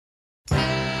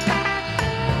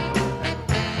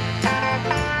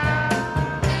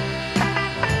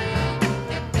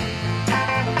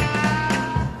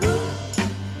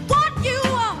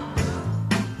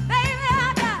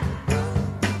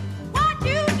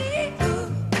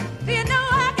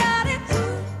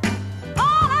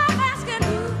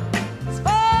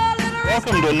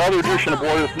welcome to another edition of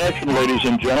Warrior Connection, ladies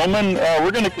and gentlemen.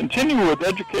 We're going to continue with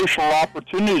educational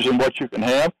opportunities and what you can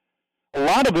have. A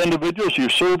lot of individuals,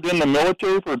 you've served in the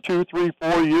military for 2, 3,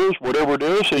 4 years, whatever it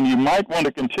is, and you might want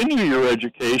to continue your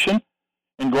education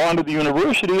and go on to the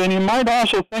university, and you might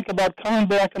also think about coming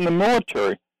back in the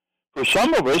military. For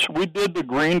some of us, we did the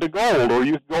green to gold, or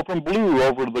you can go from blue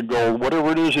over to the gold,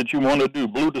 whatever it is that you want to do,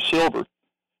 blue to silver.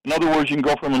 In other words, you can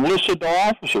go from enlisted to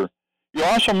officer. You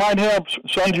also might have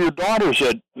sons or daughters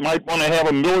that might want to have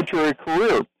a military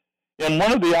career. And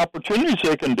one of the opportunities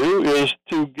they can do is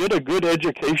to get a good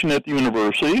education at the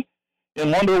university.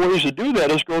 And one of the ways to do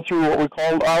that is go through what we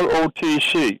call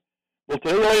ROTC. Well,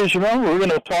 today, ladies and gentlemen, we're going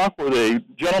to talk with a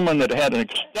gentleman that had an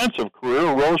extensive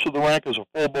career, rose to the rank as a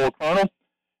full bowl colonel,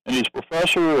 and he's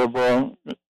professor of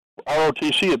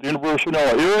ROTC at the University of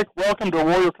Illinois. Eric, welcome to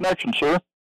Warrior Connection, sir.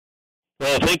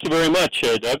 Well, thank you very much,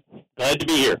 Doug. Glad to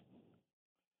be here.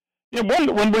 Yeah,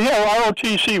 when we have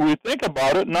ROTC, we think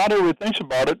about it. Not everybody thinks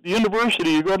about it. The university,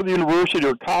 you go to the university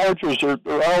or colleges, there are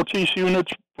ROTC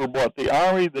units for what? The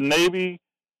Army, the Navy,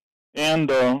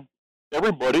 and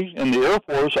everybody, and the Air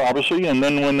Force, obviously. And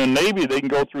then when the Navy, they can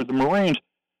go through the Marines.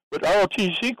 But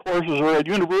ROTC courses are at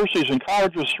universities and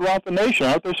colleges throughout the nation,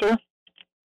 aren't they, sir?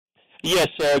 Yes,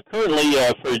 currently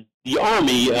for the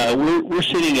Army, we're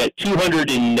sitting at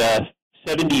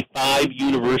 275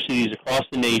 universities across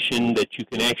the nation that you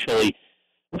can actually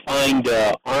find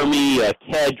Army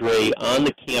cadre on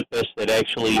the campus that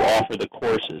actually offer the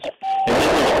courses. And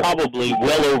then there's probably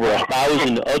well over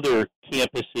 1,000 other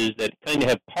campuses that kind of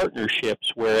have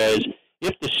partnerships, whereas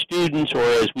if the students, or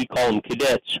as we call them,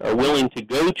 cadets, are willing to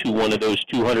go to one of those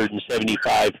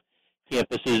 275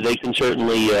 campuses, they can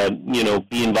certainly, be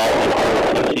involved in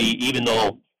ROTC, even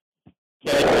though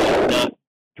cadre is not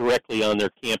directly on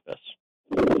their campus.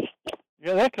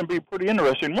 Yeah, that can be pretty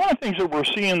interesting. One of the things that we're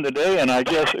seeing today, and I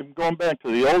guess going back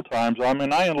to the old times, I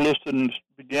mean, I enlisted and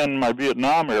began my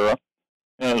Vietnam era,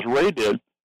 as Ray did,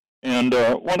 and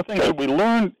one of the things that we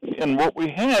learned and what we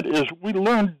had is we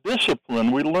learned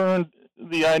discipline. We learned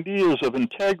the ideas of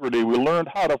integrity. We learned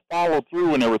how to follow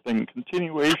through and everything,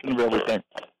 continuation of everything.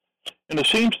 And it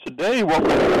seems today what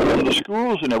we hear in the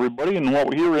schools and everybody, and what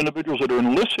we hear individuals that are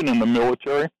enlisting in the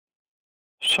military,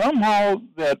 somehow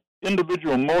that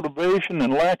individual motivation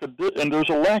and and there's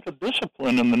a lack of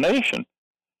discipline in the nation.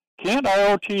 Can't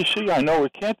ROTC, I know,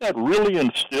 can't that really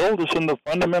instill this in the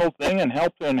fundamental thing and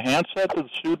help to enhance that the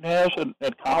student has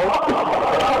at college?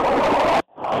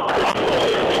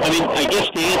 I mean, I guess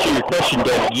to answer your question,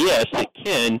 Doug, yes, it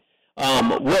can.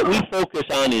 What we focus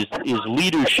on is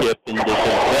leadership and the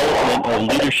development of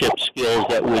leadership skills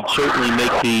that would certainly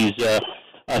make these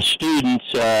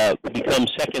students become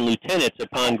second lieutenants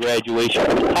upon graduation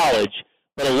from college.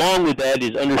 But along with that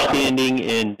is understanding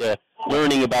and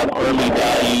learning about Army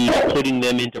values, putting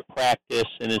them into practice,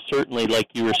 and it's certainly,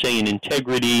 like you were saying,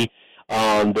 integrity,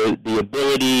 the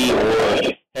ability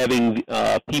or having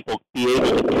people be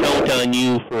able to count on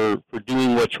you for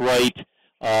doing what's right.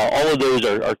 All of those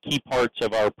are key parts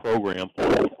of our program.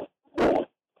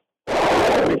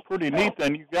 That'd be pretty neat.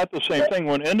 Then you got the same thing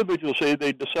when individuals say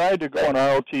they decide to go on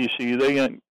ROTC, they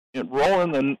enroll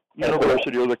in the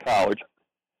university or the college.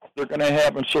 They're going to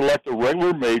have and select a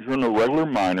regular major and a regular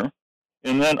minor,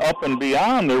 and then up and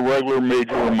beyond their regular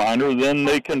major or minor, then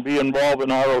they can be involved in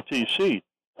ROTC.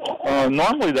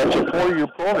 Normally that's a 4-year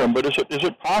program, but is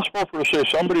it possible for, say,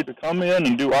 somebody to come in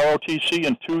and do ROTC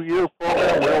in 2-year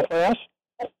program real fast?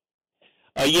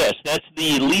 Yes, that's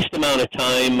the least amount of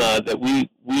time that we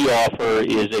offer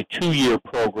is a 2-year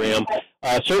program.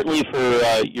 Certainly for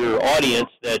your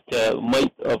audience that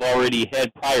might have already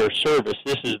had prior service,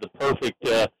 this is the perfect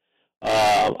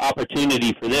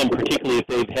opportunity for them, particularly if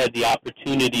they've had the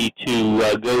opportunity to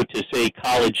go to, say,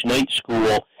 college night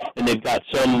school, and they've got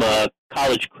some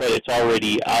college credits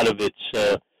already out of its,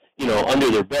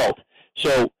 under their belt.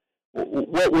 So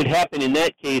what would happen in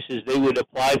that case is they would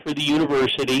apply for the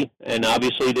university, and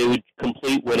obviously they would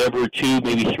complete whatever 2,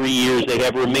 maybe 3 years they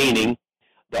have remaining.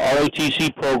 The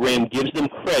ROTC program gives them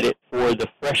credit for the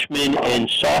freshman and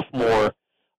sophomore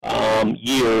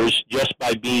years just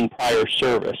by being prior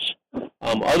service.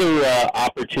 Other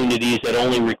opportunities that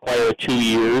only require 2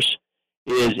 years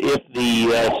is if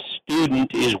the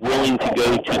student is willing to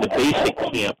go to the basic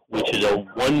camp, which is a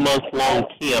 1-month-long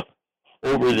camp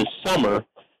over the summer,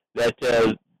 that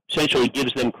essentially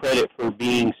gives them credit for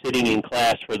sitting in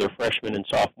class for their freshman and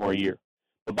sophomore year.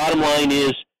 The bottom line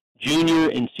is junior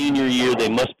and senior year, they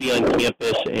must be on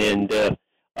campus, and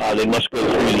they must go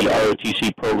through the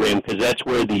ROTC program because that's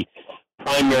where the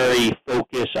primary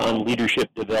focus on leadership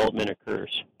development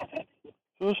occurs.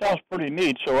 So this sounds pretty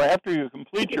neat. So after you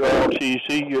complete your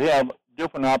ROTC, you have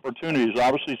different opportunities.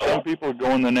 Obviously, some people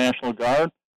go in the National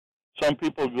Guard. Some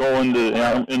people go into the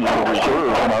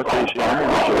reserve, in our case, the Army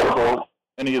Reserve, or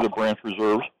any of the branch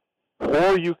reserves.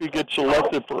 Or you could get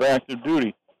selected for active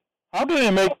duty. How do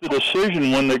they make the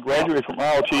decision when they graduate from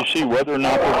ROTC whether or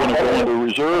not they're going to go into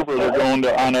reserve or they're going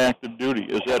to on active duty?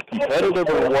 Is that competitive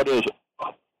or what is it?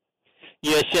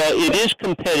 Yes, it is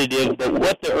competitive, but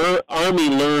what the Army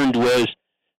learned was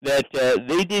that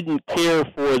they didn't care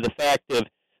for the fact of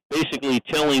basically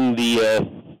telling the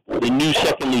new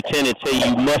second lieutenant, say,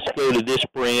 you must go to this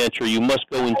branch or you must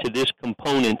go into this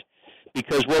component,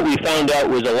 because what we found out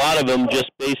was a lot of them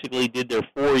just basically did their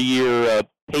 4-year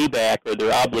payback or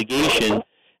their obligation,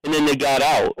 and then they got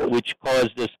out, which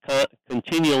caused us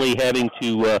continually having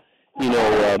to,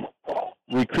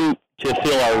 recruit to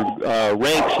fill our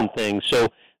ranks and things. So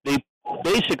they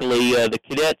basically, the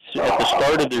cadets at the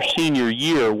start of their senior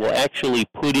year will actually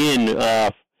put in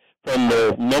from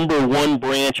the number 1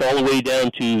 branch all the way down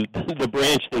to the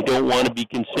branch they don't want to be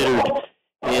considered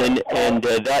in, and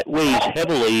that weighs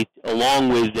heavily along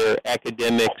with their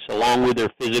academics, along with their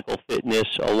physical fitness,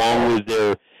 along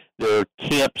with their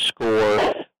camp score.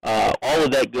 All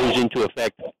of that goes into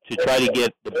effect to try to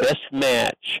get the best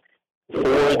match for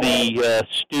the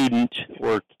student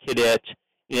or cadet,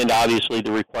 and obviously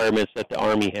the requirements that the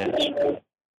Army has.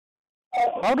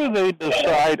 How do they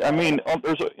decide? I mean,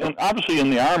 obviously in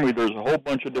the Army there's a whole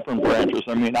bunch of different branches.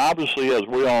 I mean, obviously, as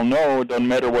we all know, it doesn't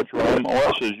matter what your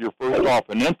MOS is. You're first off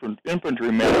an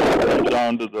infantryman and then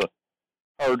down to the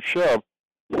hard shove.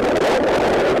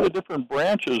 The different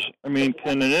branches, I mean,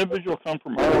 can an individual come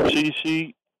from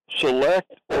ROTC,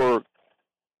 select, or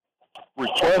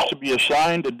request to be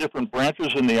assigned to different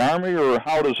branches in the Army, or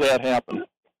how does that happen?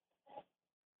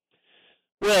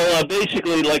 Well,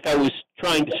 basically, like I was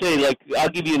trying to say, like, I'll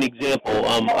give you an example.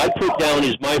 I put down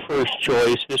as my first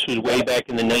choice, this was way back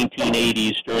in the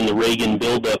 1980s during the Reagan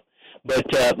buildup, but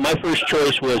my first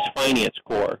choice was Finance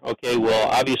Corps. Okay, well,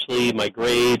 obviously my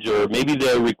grades or maybe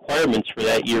the requirements for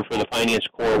that year for the Finance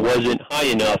Corps wasn't high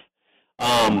enough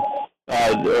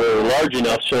or large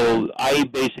enough, so I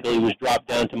basically was dropped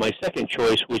down to my second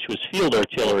choice, which was Field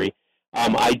Artillery.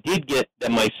 I did get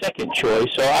my second choice,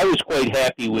 so I was quite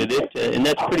happy with it, and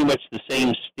that's pretty much the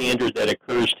same standard that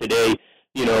occurs today.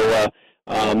 You know,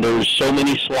 there's so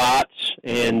many slots,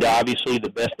 and obviously the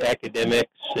best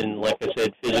academics, and like I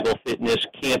said, physical fitness,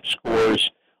 camp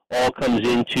scores, all comes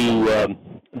into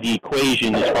the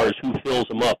equation as far as who fills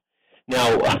them up.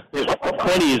 Now,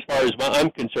 funny as far as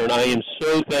I'm concerned, I am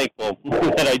so thankful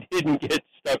that I didn't get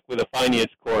stuck with a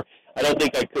Finance Corps. I don't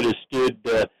think I could have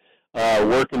stood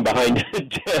working behind a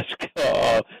desk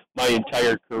my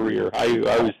entire career. I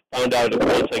was found out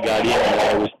once I got in,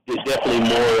 I was definitely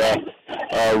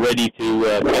more ready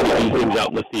to do things out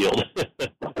in the field.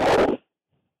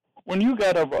 When you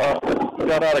got out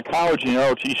of college in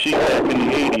ROTC back in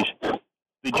the 80s,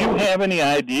 did you have any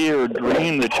idea or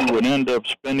dream that you would end up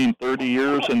spending 30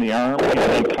 years in the Army and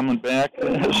then coming back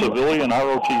as a civilian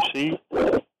ROTC?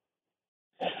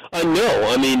 No.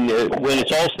 I mean, when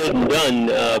it's all said and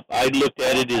done, I looked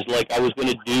at it as like I was going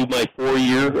to do my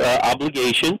 4-year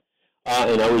obligation,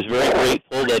 and I was very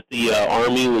grateful that the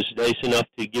Army was nice enough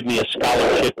to give me a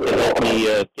scholarship to help me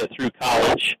get through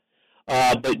college.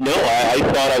 But no, I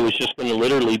thought I was just going to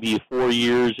literally be 4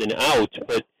 years and out.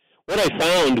 But what I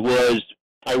found was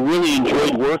I really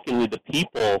enjoyed working with the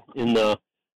people in the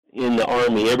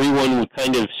Army. Everyone would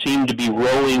kind of seem to be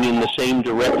rowing in the same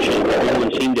direction.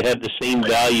 Everyone seemed to have the same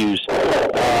values.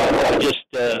 I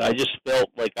just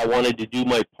felt like I wanted to do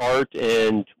my part,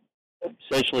 and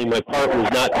essentially my part was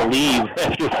not to leave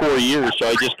after 4 years, so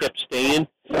I just kept staying.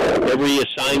 Every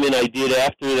assignment I did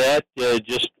after that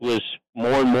just was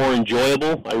more and more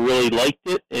enjoyable. I really liked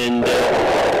it, and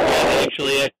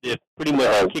actually it pretty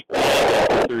much kicked me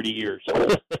out after 30 years.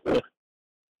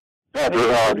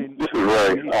 This is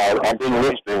Ray. I've been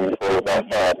listening for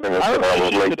about 5 minutes.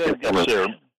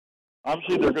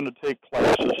 Obviously, they're going to take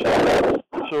classes.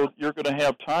 So you're going to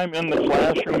have time in the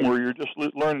classroom where you're just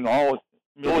learning all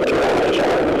military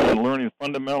history and learning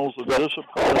fundamentals of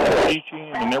discipline and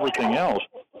teaching and everything else.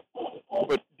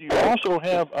 But do you also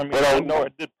have, I mean, I know I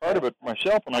did part of it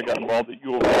myself when I got involved at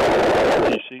U of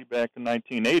ROTC back in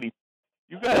 1980.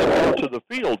 You guys go to the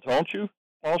field, don't you?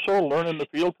 Also, learning the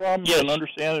field problems and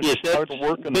understanding how to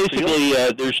work in the field? Basically,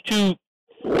 there's two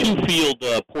field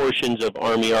portions of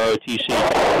Army ROTC.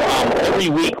 Every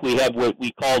week we have what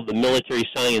we call the Military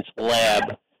Science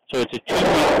Lab. So it's a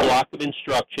 2-week block of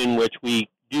instruction which we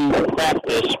do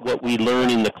practice what we learn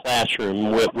in the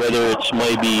classroom, whether it's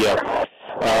maybe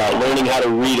learning how to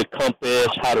read a compass,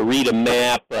 how to read a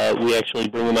map. We actually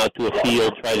bring them out to a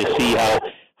field, try to see how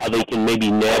how they can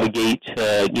maybe navigate,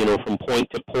 from point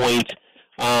to point.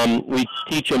 We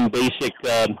teach them basic,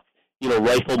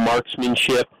 rifle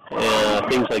marksmanship,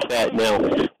 things like that. Now,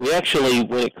 we actually,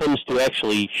 when it comes to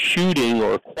actually shooting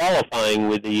or qualifying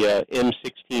with the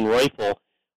M16 rifle,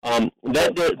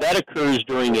 that occurs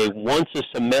during a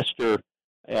once-a-semester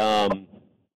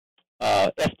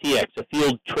FTX, a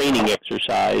field training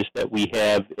exercise that we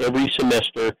have every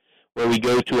semester, where we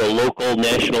go to a local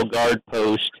National Guard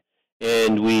post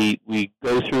and we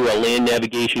go through a land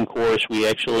navigation course. We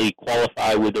actually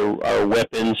qualify with our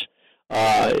weapons.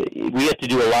 We have to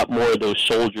do a lot more of those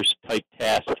soldiers-type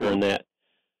tasks during that.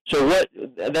 So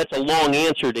that's a long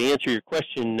answer to answer your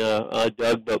question,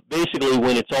 Doug, but basically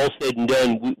when it's all said and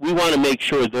done, we want to make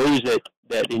sure those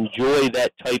that enjoy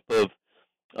that type of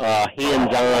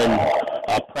hands-on,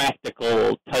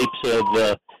 practical types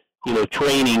of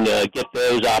training, get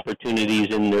those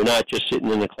opportunities, and they're not just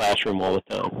sitting in the classroom all the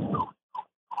time.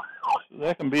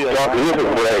 That can be a... Dr. This is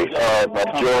great. I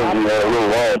joined you a little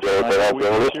while ago, but I've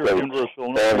been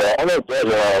listening. And I know Doug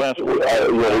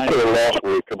we put it last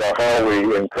week about how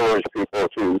we encourage people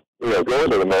to, go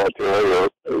into the military.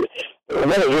 The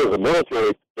matter is, the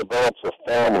military develops a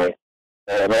family.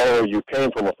 And although you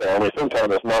came from a family,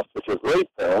 sometimes it's not such a great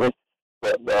family,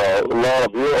 but a lot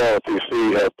of your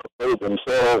ROTC have prepared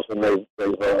themselves, and they've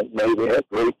maybe had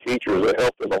great teachers that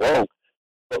helped them along.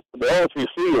 But the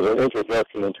ROTC is an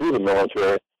introduction into the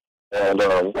military, and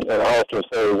I often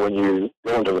say when you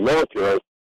go into the military,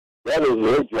 that is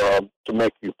their job to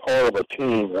make you part of a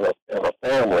team and a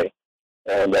family,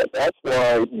 and that's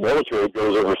why military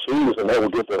goes overseas and they will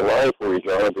get their life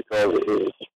rejoined, because it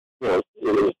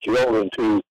is drilled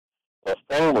into a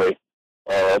family,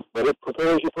 but it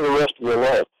prepares you for the rest of your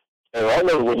life. And I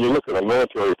know when you look at a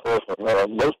military person,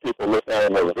 most people look at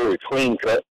them as a very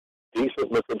clean-cut,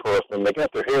 decent-looking person. They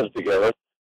got their heads together,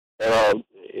 and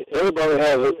everybody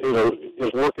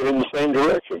is working in the same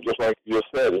direction, just like you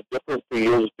said. Different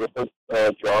fields, different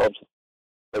jobs,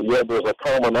 but yet there's a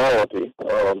commonality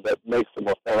that makes them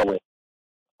a family.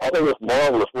 I think it's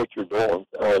marvelous what you're doing,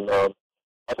 and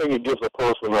I think it gives a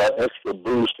person that extra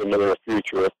boost into their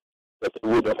future that they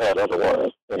wouldn't have had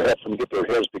otherwise, and helps them get their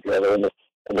heads together.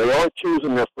 And they are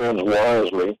choosing their friends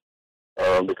wisely,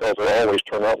 because they always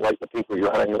turn out like the people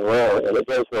you're hanging around, and it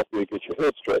does help you get your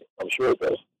head straight. I'm sure it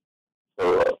does.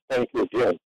 So thank you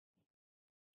again.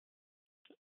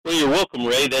 Well, you're welcome,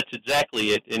 Ray. That's exactly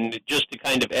it. And just to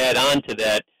kind of add on to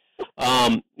that,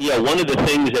 one of the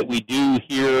things that we do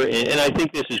here, and I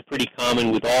think this is pretty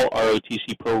common with all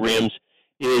ROTC programs,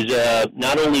 is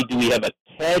not only do we have a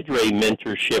cadre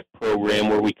mentorship program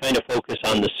where we kind of focus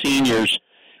on the seniors,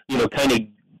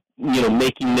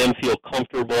 making them feel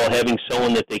comfortable, having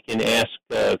someone that they can ask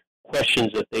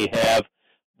questions that they have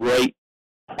right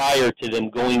prior to them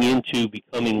going into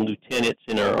becoming lieutenants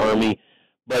in our Army.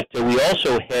 But we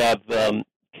also have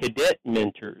cadet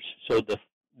mentors. So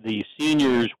the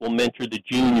seniors will mentor the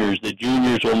juniors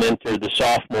will mentor the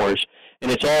sophomores.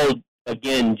 And it's all,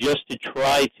 again, just to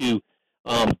try to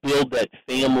build that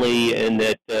family and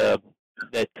that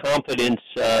confidence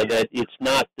that it's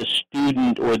not the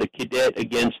student or the cadet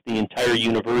against the entire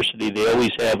university. They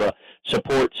always have a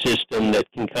support system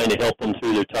that can kind of help them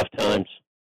through their tough times.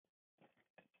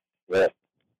 Yeah.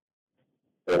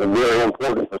 It's very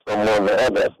important for someone to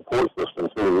have that support system,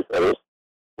 too, because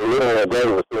we're living in a day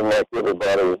where it seems like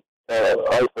everybody kind of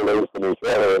isolates from each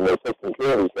other and they're taking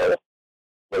care of each other.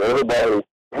 But everybody,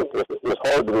 it's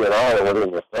hard to be an island within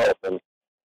yourself, and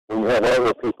when you have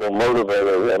other people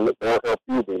motivated, and they'll help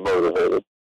you be motivated.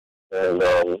 And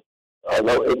I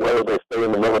know whether they stay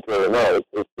in the military or not,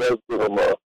 it does give them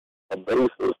a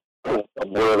basis of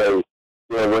where they,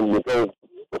 when you go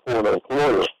before an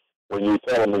employer, when you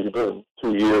tell them that you've been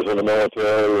 2 years in the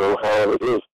military or however it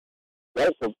is,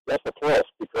 that's a plus,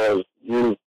 because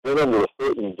you've been under a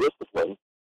certain discipline,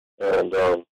 and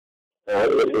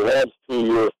it adds to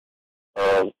your,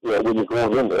 when you're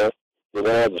going in there, it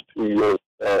adds to your,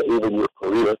 even your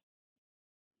career.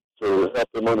 So to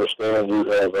help them understand you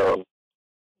have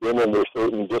been under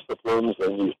certain disciplines,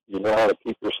 and you know how to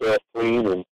keep yourself clean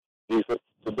and decent.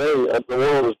 Today, the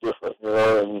world is different,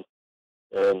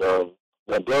 and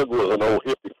now Doug was an old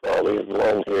hippie probably, and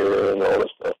long hair and all that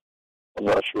stuff. I'm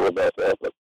not sure about that,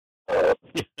 but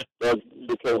Doug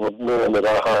became a man that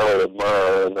I highly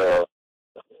admire, and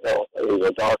he's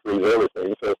a doctor, he's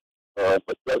everything. So,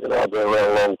 but Doug and I have been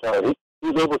around a long time.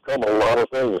 He's overcome a lot of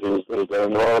things. He's been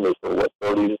in the Army for,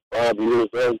 35 years,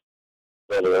 Doug?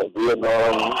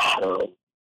 Vietnam,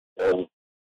 and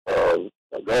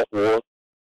the Gulf War.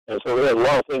 And so he had a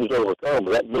lot of things to overcome,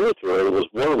 but that military was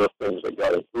one of the things that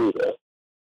got him through that.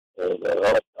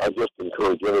 And I just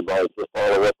encourage everybody to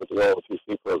follow up with the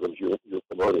ROTC programs you're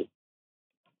promoting.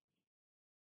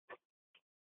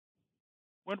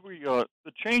 When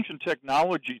the change in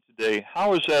technology today,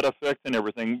 how is that affecting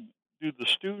everything? Do the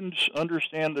students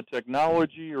understand the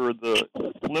technology or the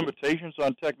limitations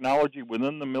on technology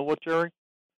within the military?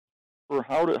 Or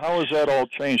how has that all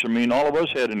changed? I mean, all of us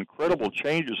had incredible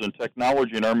changes in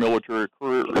technology in our military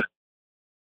careers.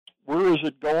 Where is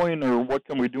it going, or what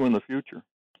can we do in the future?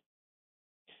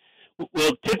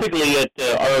 Well, typically at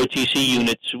ROTC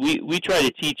units, we try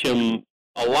to teach them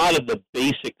a lot of the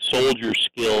basic soldier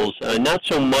skills, not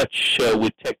so much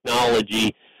with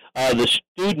technology. The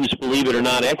students, believe it or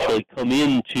not, actually come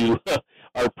into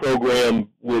our program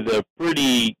with a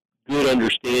pretty good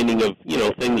understanding of,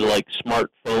 things like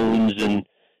smartphones and,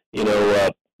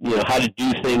 how to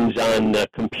do things on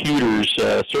computers,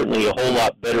 certainly a whole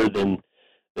lot better than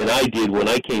I did when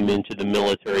I came into the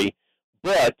military.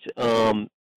 But,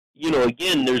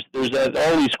 again, there's that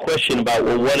always question about,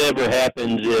 well, whatever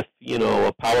happens if,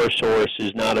 a power source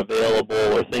is not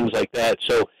available or things like that.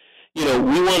 So, we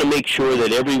want to make sure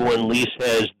that everyone at least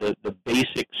has the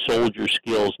basic soldier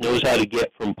skills, knows how to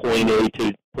get from point A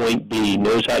to point B,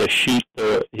 knows how to shoot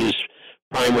his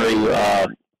primary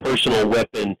personal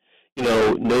weapon,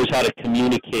 knows how to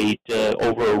communicate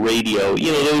over a radio.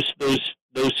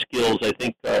 Those skills, I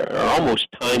think, are almost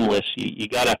timeless. You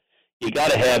gotta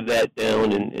have that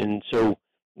down, and so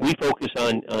we focus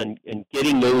on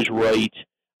getting those right,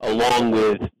 along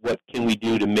with what can we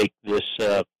do to make this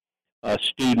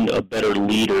student a better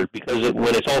leader, because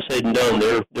when it's all said and done,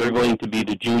 they're going to be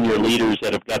the junior leaders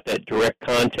that have got that direct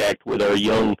contact with our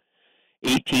young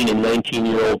 18 and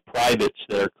 19-year-old privates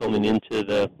that are coming into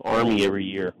the Army every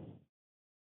year.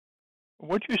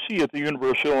 What you see at the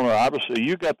University of Illinois, obviously,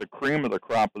 you got the cream of the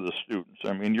crop of the students.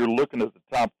 I mean, you're looking at the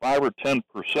top 5 or 10%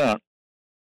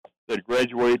 that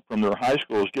graduate from their high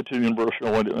schools, get to the University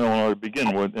of Illinois to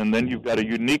begin with, and then you've got a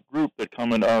unique group that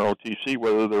come into ROTC,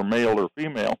 whether they're male or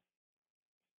female.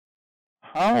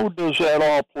 How does that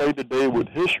all play today with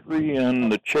history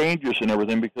and the changes and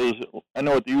everything? Because I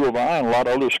know at the U of I and a lot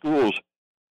of other schools,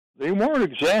 they weren't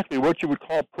exactly what you would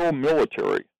call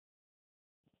pro-military.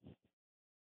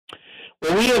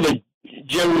 Well, we have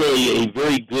generally a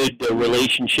very good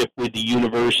relationship with the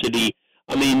university.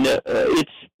 I mean,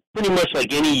 it's pretty much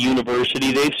like any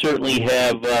university. They certainly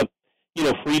have,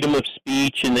 freedom of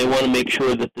speech, and they want to make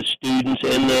sure that the students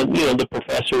and the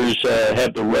professors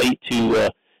have the right to,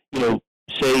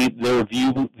 say their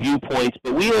viewpoints.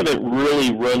 But we haven't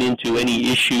really run into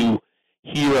any issue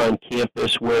here on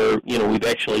campus where, we've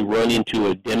actually run into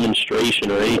a demonstration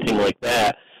or anything like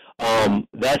that.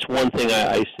 That's one thing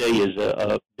I say is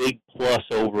a big plus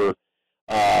over,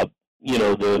 the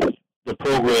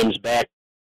programs back,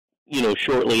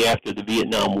 shortly after the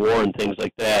Vietnam War and things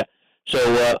like that.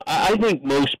 So I think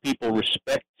most people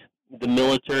respect the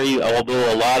military,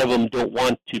 although a lot of them don't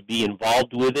want to be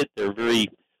involved with it. They're very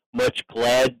much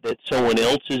glad that someone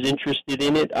else is interested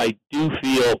in it. I do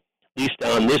feel, at least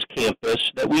on this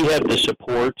campus, that we have the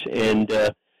support, and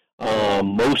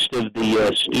most of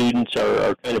the students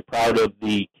are kind of proud of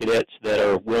the cadets that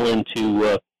are willing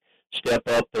to step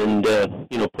up and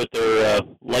put their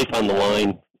life on the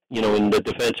line, in the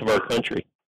defense of our country.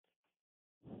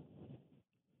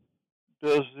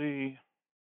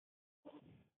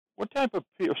 What type of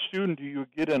student do you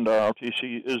get into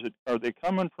ROTC? Are they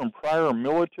coming from prior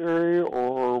military,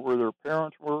 or where their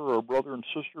parents were, or a brother and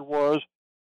sister was?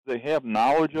 Do they have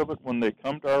knowledge of it when they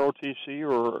come to ROTC,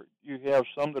 or you have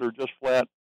some that are just flat,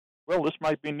 well, this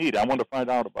might be neat, I want to find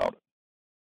out about it?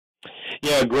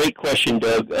 Yeah, great question,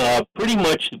 Doug. Pretty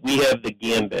much we have the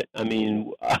gambit. I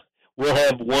mean, we'll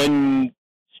have one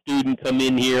student come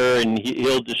in here, and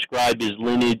he'll describe his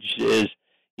lineage as,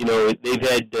 they've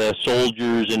had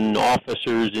soldiers and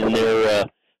officers in their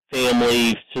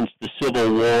family since the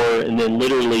Civil War, and then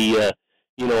literally, a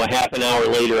half an hour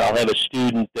later, I'll have a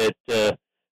student that, they're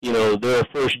a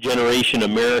first-generation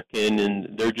American,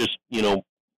 and they're just,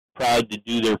 proud to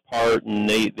do their part, and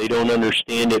they don't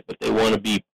understand it, but they want to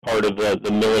be part of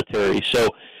the military. So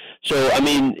I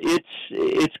mean,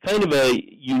 it's kind of a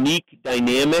unique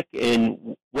dynamic,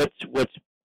 and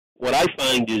what I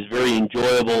find is very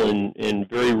enjoyable and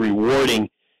very rewarding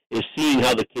is seeing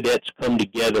how the cadets come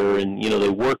together, and they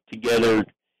work together,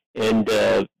 and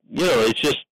it's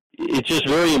just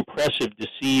very impressive to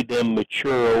see them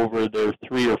mature over their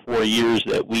 3 or 4 years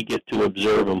that we get to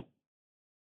observe them.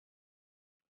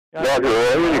 Doctor, are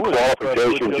there any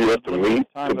qualifications you have to meet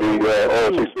to be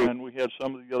ROTC? And we had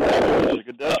some of the other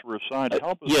cadets were assigned to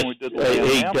help us yes. when we did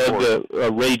the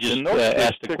Doug, Ray just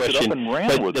asked a question.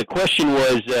 But the question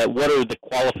was, what are the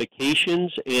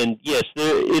qualifications? And yes,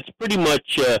 it's pretty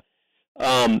much,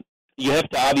 you have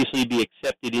to obviously be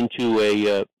accepted into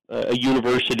a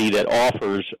university that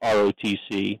offers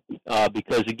ROTC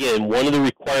because, again, one of the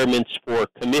requirements for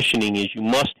commissioning is you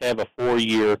must have a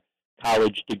 4-year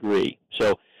college degree.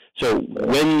 So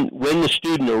when the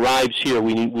student arrives here,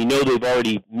 we know they've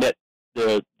already met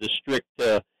the strict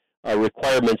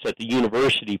requirements that the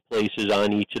university places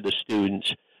on each of the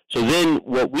students. So then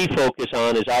what we focus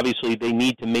on is obviously they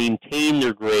need to maintain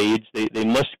their grades. They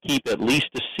must keep at least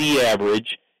a C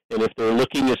average. And if they're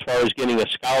looking as far as getting a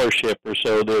scholarship or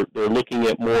so, they're looking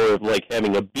at more of like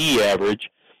having a B average.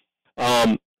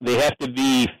 They have to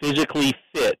be physically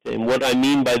fit. And what I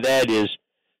mean by that is,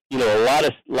 you know, a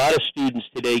lot of students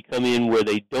today come in where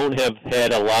they don't have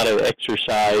had a lot of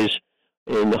exercise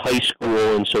in high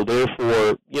school, and so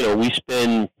therefore, you know, we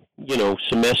spend, you know,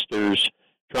 semesters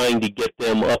trying to get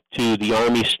them up to the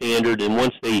Army standard, and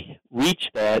once they reach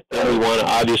that, then we want to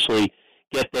obviously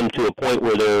get them to a point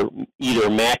where they're either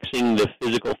maxing the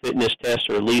physical fitness test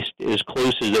or at least as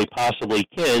close as they possibly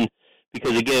can,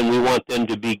 because again, we want them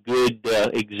to be good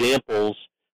examples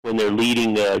when they're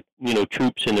leading, you know,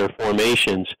 troops in their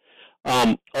formations.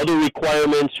 Other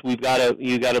requirements, you got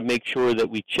to make sure that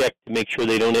we check to make sure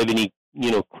they don't have any, you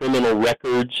know, criminal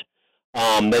records.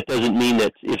 That doesn't mean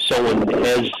that if someone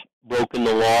has broken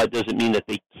the law, it doesn't mean that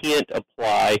they can't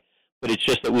apply, but it's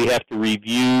just that we have to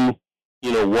review,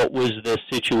 you know, what was the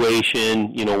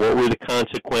situation, you know, what were the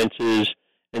consequences,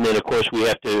 and then of course we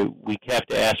have to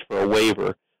ask for a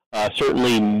waiver.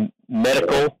 Certainly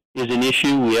medical is an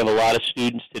issue. We have a lot of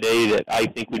students today that I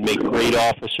think would make great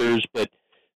officers, but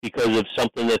because of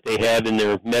something that they have in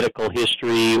their medical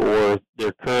history or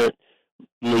they're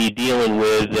currently dealing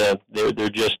with, they're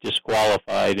just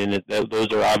disqualified, and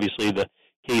those are obviously the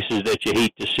cases that you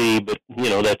hate to see, but you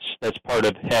know that's part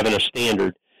of having a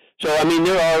standard. So I mean,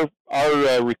 there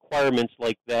are requirements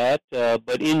like that,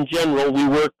 but in general, we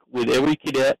work with every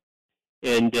cadet,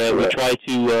 and we try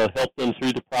to help them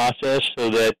through the process so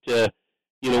that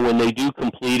you know, when they do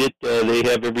complete it, they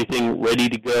have everything ready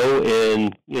to go,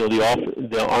 and you know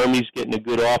the Army's getting a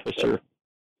good officer.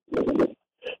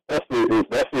 That's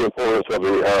the importance of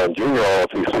the junior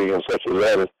ROTC and such as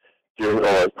that is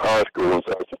junior high schools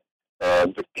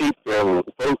to keep them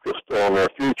focused on their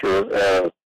future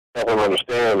and help them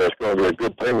understand that's going to be a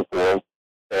good thing for them,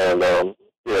 and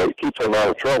you know, it keeps them out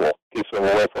of trouble, keeps them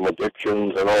away from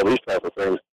addictions and all these type of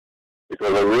things,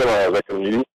 because they realize they can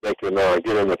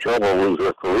get into trouble and lose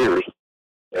their careers.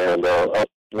 And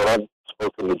when I've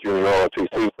spoken to junior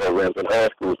ROTC programs in high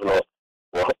schools and all,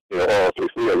 well, you know,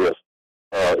 ROTC, I guess,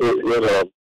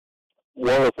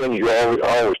 one of the things I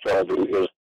always try to do is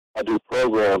I do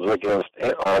programs against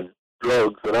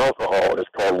drugs and alcohol. It's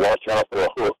called Watch Out for a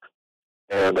Hook,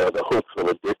 and the hooks of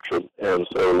addiction. And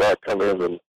so I come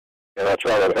in and I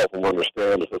try to help them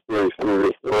understand it's a very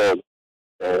serious drug.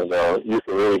 And you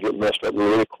can really get messed up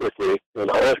really quickly in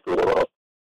high school,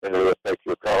 and it'll affect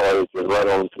your college and right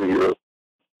on to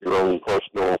your own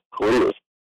personal careers.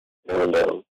 And I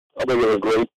think it's a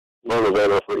great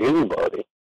motivator for anybody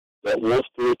that wants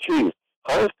to achieve.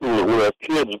 High school is where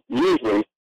kids usually,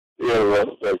 you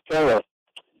know, they're kind of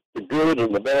the good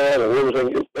and the bad and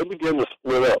everything. They begin to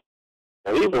split up.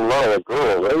 And even a lot of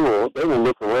girls, they will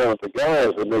look around at the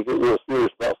guys and they get real serious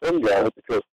about some guys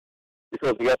because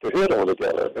they got their head on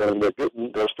together, and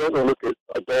they're starting to look at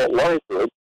adult lifehood,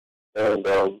 and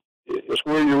it's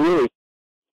where you really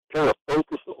kind of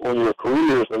focus on your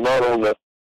careers and not on the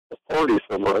party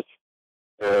so much,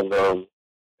 and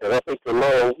I think a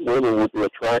lot of women would be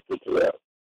attracted to that,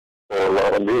 or a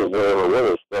lot of men, whatever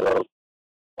it is, but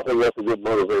I think that's a good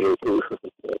motivator too.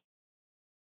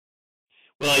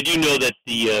 Well, I do know that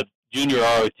the junior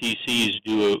ROTCs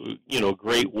do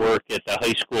great work at the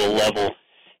high school level.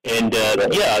 And,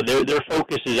 their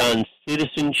focus is on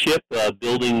citizenship,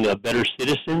 building better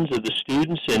citizens of the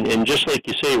students. And just like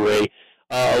you say, Ray,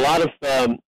 a lot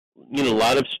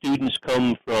of students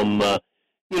come from,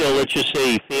 let's just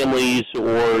say families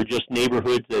or just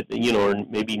neighborhoods that, are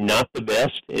maybe not the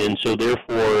best. And so,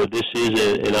 therefore, this is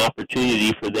an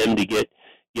opportunity for them to get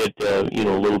a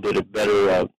little bit of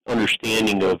better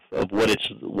understanding of what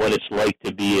it's like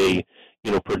to be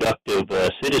a productive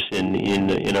citizen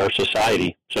in our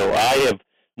society. So I have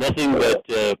nothing but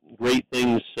great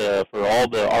things for all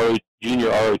the junior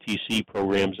ROTC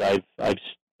programs I've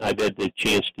had the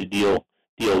chance to deal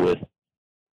with.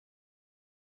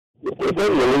 It's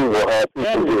unbelievable how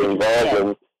people get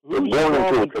involved They're born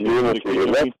into a community,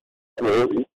 and that's, I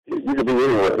mean, you could be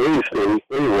anywhere, any city,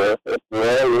 anywhere,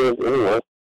 where I live, anywhere,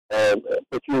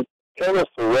 but you're kind of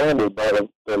surrounded by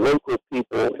the local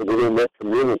people within that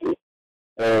community.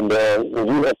 And when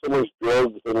you have so much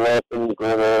drugs and weapons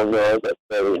going on that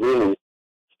is really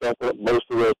stuff up. Most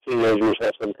of the teenagers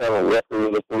have some kind of record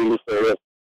of the police. They have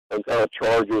some kind of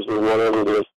charges or whatever it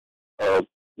is.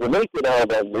 When they get out of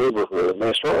that neighborhood and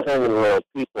they start hanging around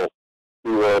people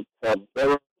who have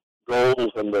better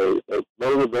goals and they're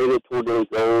motivated toward those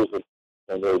goals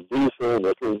and they're decent,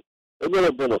 they may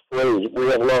have been afraid. We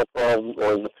have a lot of problems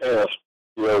in the past,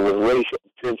 with racial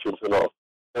tensions and all.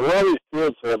 And a lot of these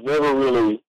kids have never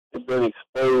really been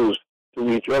exposed to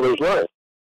each other's life.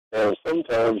 And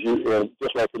sometimes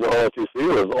just like in the ROTC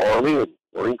or the Army and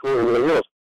Marine Corps and everything else,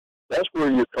 that's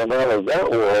where you come out of that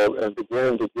world and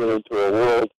begin to get into a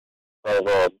world of,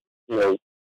 what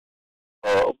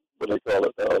do they call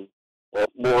it?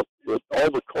 More, all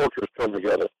the cultures come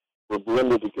together. We're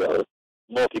blended together,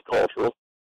 multicultural.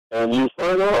 And you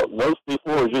find out most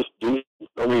people are just decent.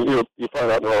 I mean, you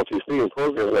find out in the ROTC and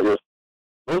programs like this,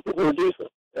 most people are decent.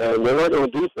 And they're not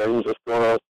going to do things that's going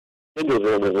to hinder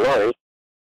them in life.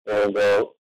 And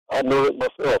I know it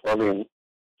myself. I mean,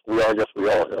 I guess we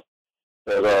all have.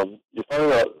 And you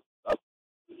find out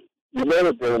you may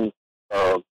have been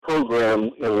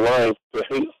programmed in life to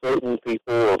hate certain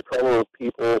people or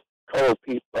people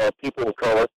of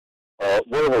color,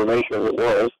 whatever nation it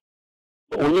was.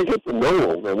 But when you get to know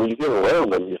them and when you get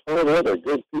around them, you find out they're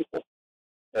good people.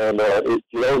 And it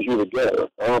gels you together.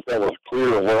 I don't know if that was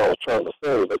clear in what I was trying to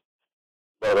say,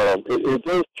 but it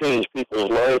does change people's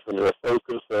life and their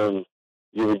focus, and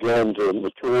you begin to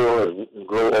mature and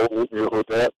grow old with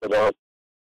that. But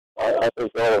I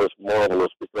think all of it's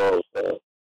marvelous because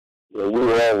we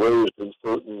were all raised in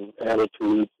certain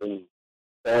attitudes and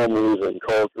families and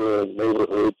culture and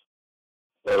neighborhoods.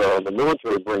 But the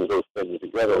military brings those things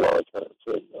together a lot of times.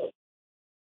 And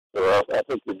so I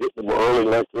think we're getting them early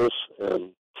like this,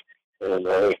 and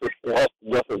it has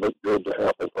nothing but good to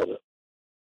happen from it.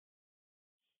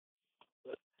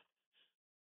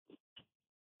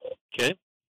 Okay.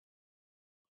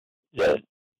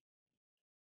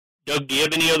 Doug, do you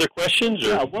have any other questions? Or?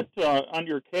 Yeah, what on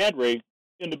your cadre,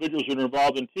 individuals that are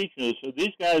involved in teaching this, so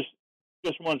these guys,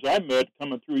 just ones I've met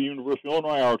coming through University of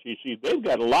Illinois ROTC, they've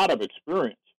got a lot of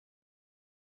experience.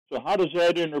 So how does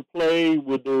that interplay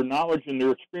with their knowledge and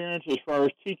their experience as far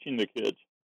as teaching the kids?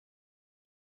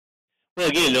 Well,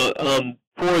 again,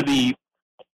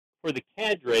 for the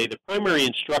cadre, the primary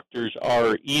instructors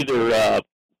are either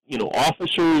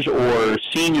officers or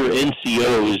senior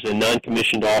NCOs and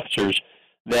non-commissioned officers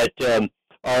that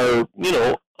are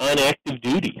on active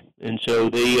duty, and so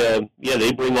they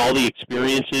bring all the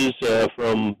experiences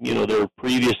from their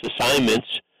previous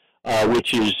assignments,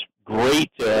 which is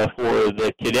great for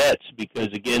the cadets because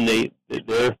again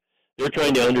they're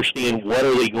trying to understand what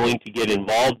are they going to get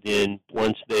involved in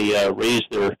once they raise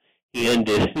their hand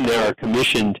and they are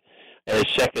commissioned as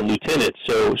second lieutenants.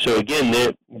 So again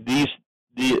this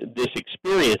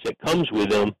experience that comes with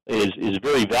them is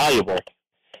very valuable.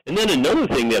 And then another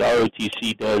thing that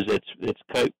ROTC does that's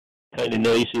kind of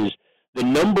nice is the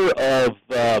number of,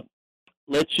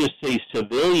 let's just say,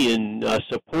 civilian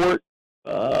support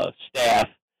staff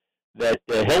that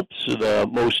helps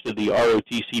most of the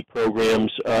ROTC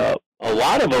programs. A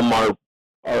lot of them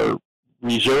are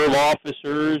reserve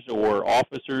officers or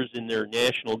officers in their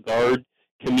National Guard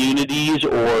communities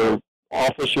or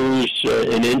officers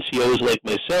and NCOs like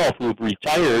myself who have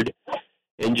retired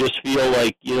and just feel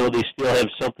like they still have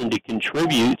something to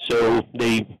contribute, so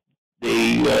they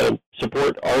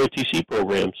support ROTC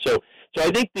programs. So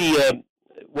I think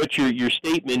what your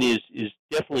statement is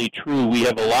definitely true. We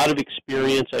have a lot of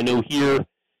experience. I know here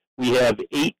we have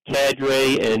 8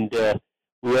 cadre, and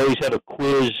we always have a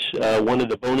quiz. One of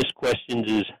the bonus questions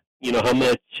is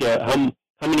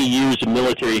how many years of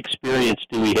military experience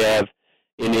do we have?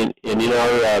 And in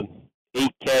our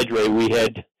 8 cadre, we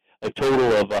had a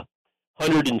total of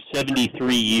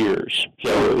 173 years.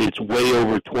 So it's way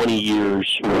over 20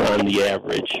 years on the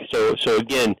average. So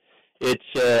again, it's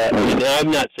and I'm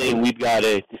not saying we've got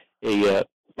a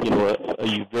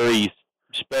very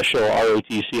special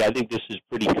ROTC. I think this is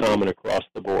pretty common across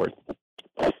the board.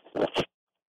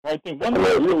 I think one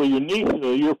that's really unique,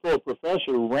 your full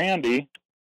professor, Randy,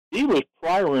 he was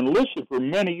prior enlisted for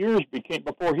many years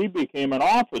before he became an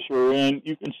officer, and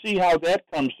you can see how that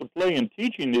comes to play in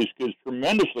teaching these kids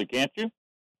tremendously, can't you?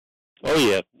 Oh,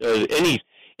 yeah.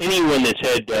 Anyone that's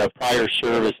had prior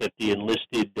service at the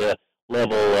enlisted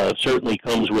level certainly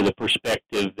comes with a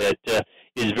perspective that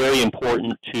is very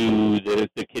important to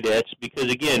the cadets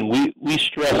because, again, we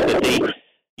stress that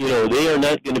they are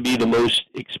not going to be the most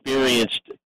experienced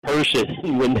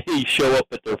person when they show up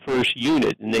at their first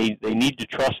unit, and they need to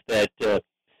trust that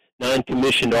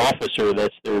non-commissioned officer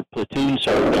that's their platoon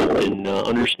sergeant and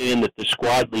understand that the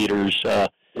squad leaders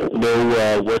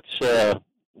know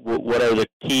what are the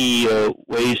key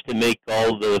ways to make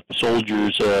all the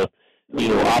soldiers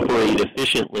operate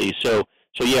efficiently. So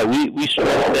yeah, we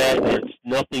stress that, and it's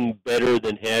nothing better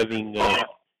than having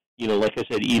like I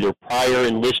said, either prior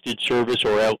enlisted service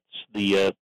or else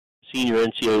the senior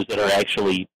NCOs that are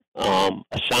actually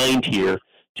assigned here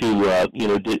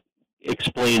to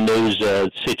explain those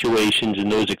situations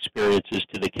and those experiences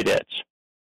to the cadets.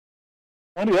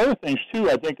 One of the other things, too,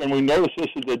 I think, and we noticed this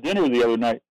at the dinner the other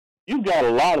night, you've got a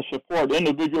lot of support.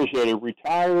 Individuals that have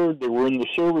retired, they were in the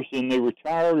service and they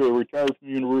retired from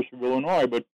the University of Illinois.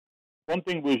 But one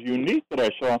thing was unique that I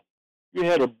saw, you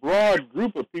had a broad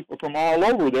group of people from all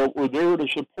over that were there to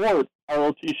support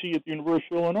ROTC at the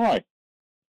University of Illinois.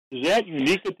 Is that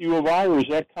unique at the U of I, or is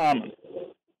that common?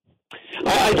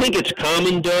 I think it's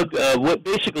common, Doug. What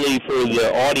basically, for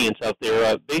the audience out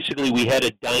there, basically we had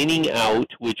a dining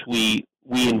out, which we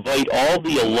invite all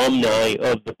the alumni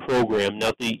of the program.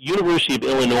 Now, the University of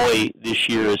Illinois this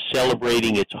year is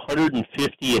celebrating its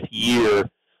 150th year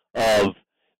of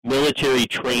military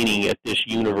training at this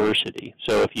university.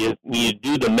 So if you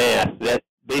do the math, that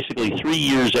basically 3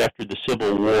 years after the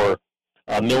Civil War,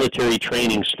 military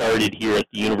training started here at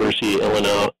the University of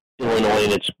Illinois,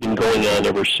 and it's been going on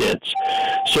ever since.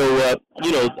 So,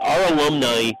 our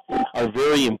alumni are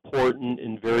very important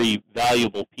and very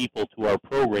valuable people to our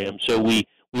program. So we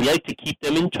like to keep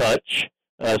them in touch.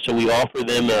 So we offer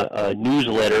them a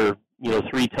newsletter,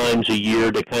 3 times a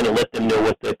year to kind of let them know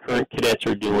what the current cadets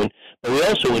are doing. But we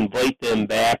also invite them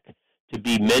back to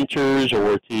be mentors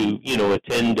or to,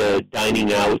 attend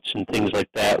dining outs and things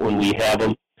like that when we have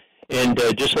them. And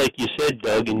just like you said,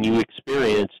 Doug, and you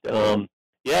experienced,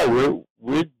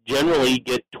 we generally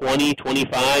get 20,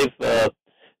 25,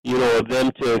 of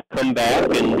them to come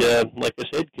back and, like I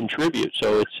said, contribute.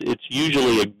 So it's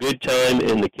usually a good time,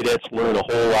 and the cadets learn a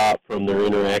whole lot from their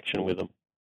interaction with them.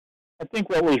 I think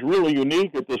what was really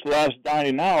unique at this last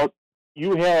dining out,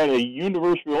 you had a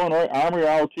University of Illinois Army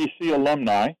ROTC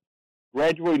alumni,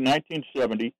 graduated in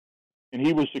 1970, and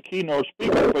he was the keynote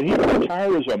speaker, but he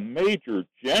retired as a major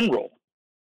general.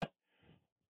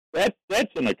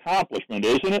 That's an accomplishment,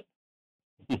 isn't it?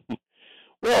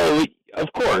 Well,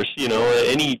 of course,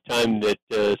 any time that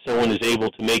someone is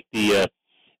able to make the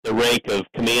rank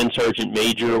of command sergeant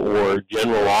major or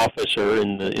general officer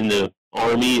in the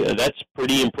Army, that's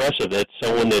pretty impressive. That's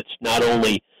someone that's not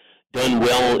only done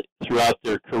well throughout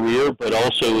their career, but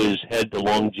also has had the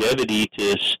longevity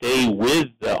to stay with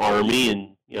the Army and,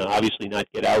 obviously not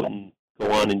get out and go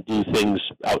on and do things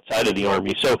outside of the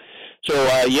Army. So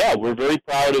we're very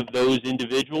proud of those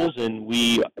individuals, and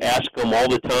we ask them all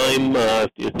the time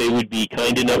if they would be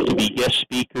kind enough to be guest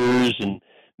speakers and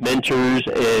mentors.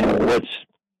 And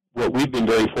what we've been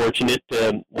very fortunate,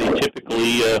 they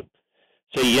typically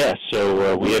say yes.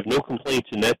 So we have no complaints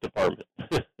in that department.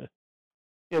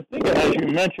 Yeah, think of, as you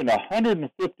mentioned,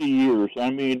 150 years. I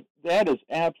mean, that is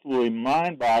absolutely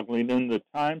mind-boggling in the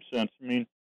time sense. I mean,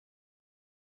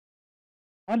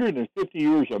 150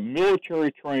 years of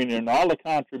military training and all the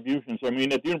contributions. I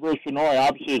mean, at the University of Illinois,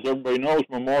 obviously, as everybody knows,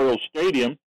 Memorial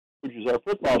Stadium, which is our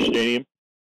football stadium,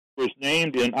 was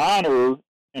named in honor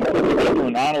and put together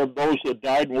in honor of those that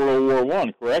died in World War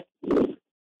I, correct?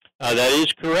 That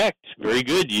is correct. Very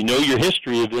good. You know your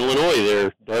history of Illinois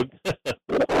there, Doug.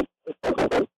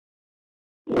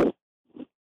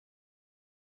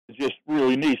 It's just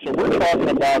really neat. So we're talking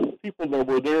about people that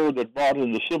were there that fought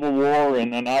in the Civil War,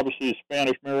 and then obviously the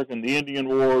Spanish-American, the Indian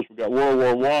Wars. We've got World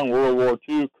War I, World War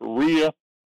II, Korea.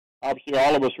 Obviously,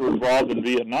 all of us were involved in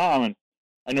Vietnam, and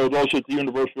I know those at the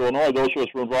University of Illinois, those of us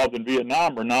who were involved in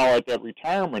Vietnam are now at that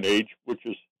retirement age, which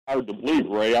is hard to believe,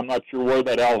 Ray. I'm not sure where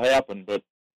that all happened, but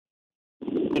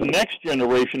the next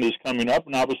generation is coming up,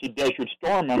 and obviously Desert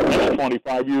Storm, that's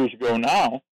 25 years ago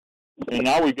now, and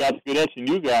now we've got the cadets and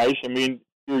you guys. I mean,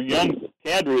 your young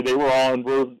cadre, they were all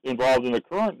involved in the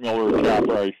current military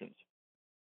operations.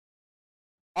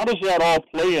 How does that all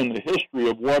play in the history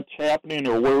of what's happening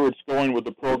or where it's going with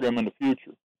the program in the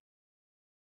future?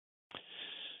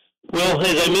 Well,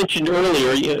 as I mentioned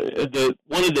earlier,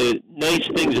 one of the nice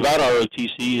things about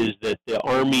ROTC is that the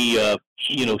Army,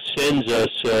 sends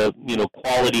us,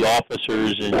 quality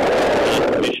officers and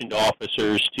non-commissioned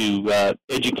officers to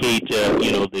educate,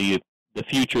 the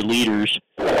future leaders.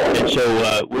 And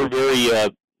so we're very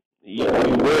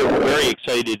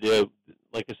excited.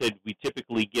 like I said, we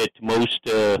typically get most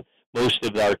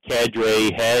of our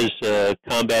cadre has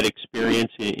combat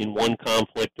experience in one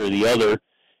conflict or the other,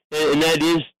 and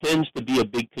that tends to be a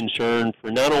big concern for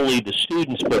not only the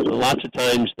students, but lots of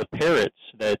times the parents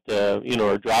that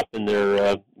are dropping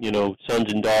their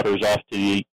sons and daughters off to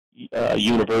the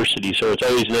university. So it's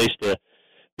always nice to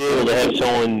be able to have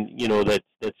someone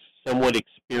that's somewhat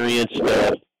experienced,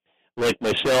 like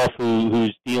myself,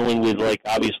 who's dealing with, like,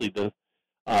 obviously the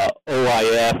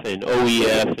OIF and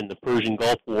OEF and the Persian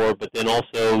Gulf War, but then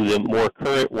also the more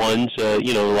current ones. A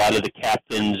lot of the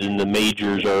captains and the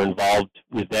majors are involved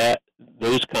with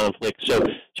those conflicts. So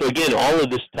again, all of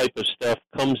this type of stuff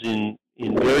comes in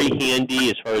very handy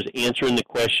as far as answering the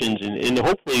questions, and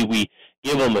hopefully we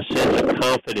give them a sense of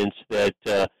confidence that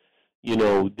this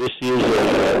is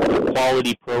a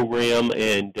quality program,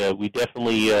 and we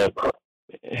definitely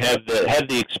have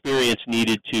the experience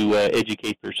needed to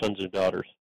educate their sons and daughters.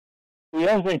 The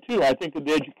other thing, too, I think of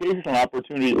the educational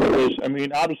opportunities is, I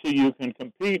mean, obviously you can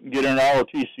compete and get an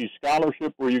ROTC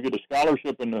scholarship where you get a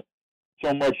scholarship and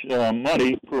so much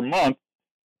money per month.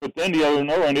 But then in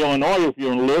Illinois, if you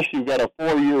enlist, you've got a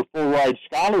 4-year full-ride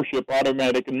scholarship,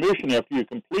 automatic admission after you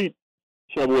complete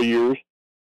several years.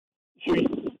 So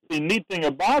the neat thing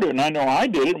about it, and I know I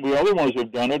did it, and we other ones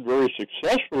have done it very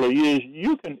successfully, is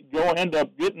you can end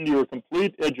up getting your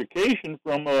complete education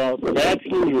from a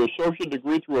bachelor's or associate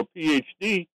degree through a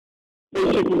PhD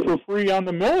basically for free on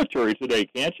the military today,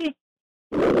 can't you?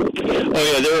 Oh,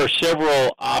 yeah, there are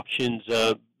several options.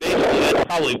 Basically, that's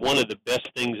probably one of the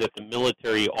best things that the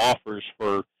military offers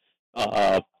for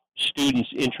students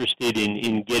interested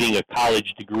in getting a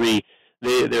college degree.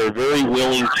 They're very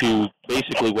willing to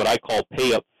basically what I call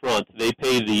pay up front. They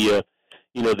pay the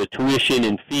tuition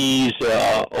and fees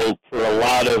for a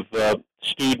lot of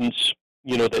students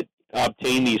that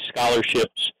obtain these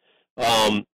scholarships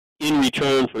in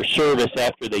return for service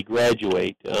after they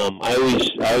graduate. I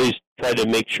always try to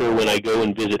make sure when I go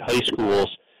and visit high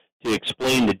schools to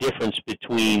explain the difference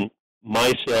between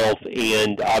myself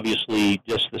and obviously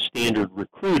just the standard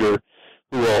recruiter,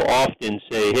 who will often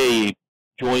say, hey,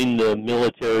 join the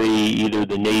military, either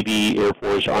the Navy, Air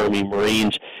Force, Army,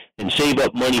 Marines, and save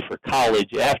up money for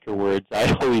college afterwards.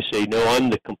 I always say, no, I'm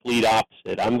the complete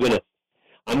opposite. I'm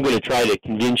gonna try to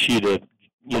convince you to,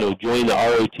 join the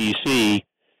ROTC,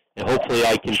 and hopefully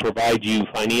I can provide you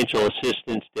financial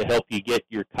assistance to help you get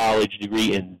your college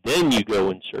degree, and then you go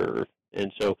and serve.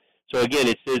 And so again,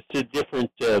 it's a different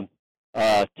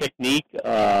technique,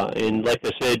 and like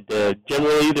I said,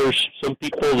 generally there's some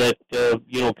people that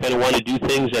kind of want to do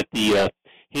things at the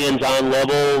hands-on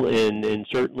level, and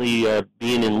certainly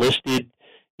being enlisted,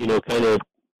 kind of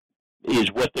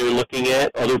is what they're looking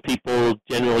at. Other people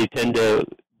generally tend to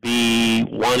be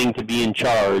wanting to be in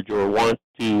charge or want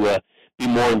to be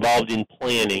more involved in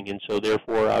planning, and so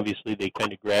therefore, obviously, they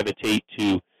kind of gravitate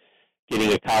to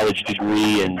getting a college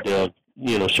degree and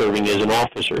serving as an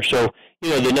officer. So,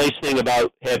 the nice thing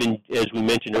about having, as we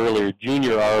mentioned earlier,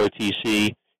 junior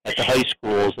ROTC at the high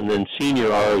schools and then senior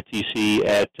ROTC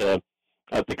at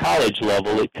the college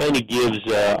level, it kind of gives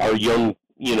our young,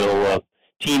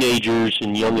 teenagers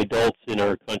and young adults in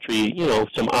our country,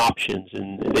 some options,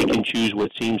 and they can choose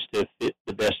what seems to fit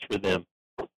the best for them.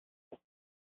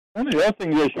 One of the other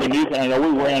things that's unique, and I know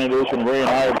we ran into this, and Ray and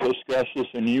I have discussed this,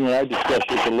 and you and I discussed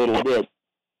this a little bit.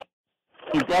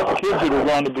 You've got kids that are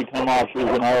going to become officers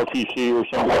in ROTC or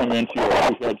some kind of NCO.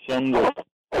 We've had some that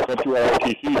went through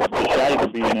ROTC that decided to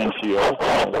be an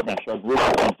NCO. Master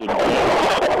Richardson didn't.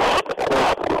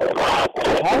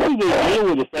 How do they deal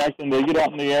with the fact that they get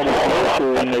out in the average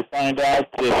military and they find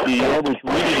out that the average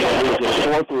reading level is a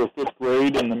 4th or a 5th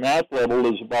grade and the math level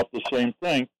is about the same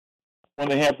thing when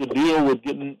they have to deal with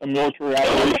getting a military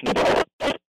operation done?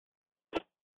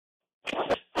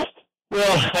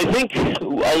 Well, I think a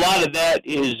lot of that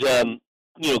is,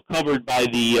 covered by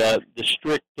the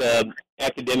strict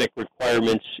academic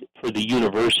requirements for the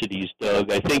universities,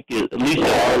 Doug. I think at least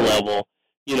at our level,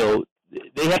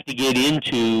 they have to get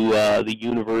into the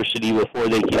university before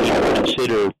they can even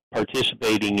consider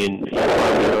participating in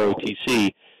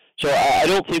ROTC. So I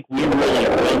don't think we really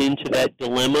run into that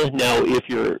dilemma. Now, if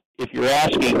you're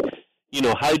asking,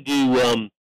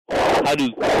 how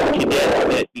do cadets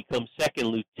that become second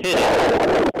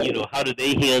lieutenant, how do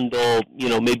they handle,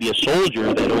 maybe a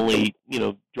soldier that only,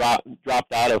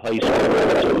 dropped out of high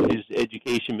school, so his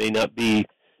education may not be,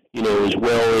 as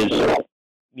well as,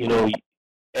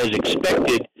 as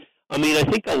expected. I mean, I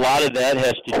think a lot of that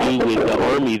has to do with the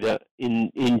Army. That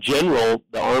in general,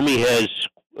 the Army has,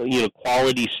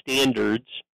 quality standards.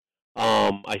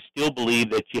 I still believe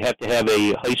that you have to have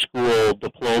a high school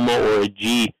diploma or a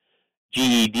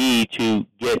GED to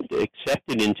get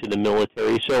accepted into the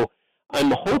military. So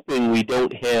I'm hoping we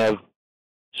don't have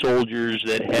soldiers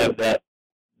that have that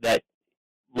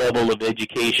level of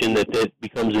education that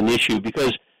becomes an issue,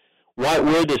 because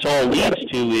where this all leads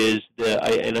to is,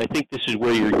 and I think this is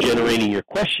where you're generating your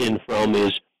question from,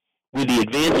 is with the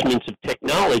advancements of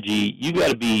technology, you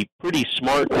got to be pretty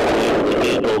smart to be able to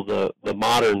handle the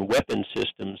modern weapon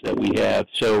systems that we have.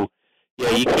 So,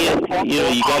 yeah, you can't,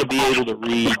 you got to be able to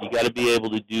read, you got to be able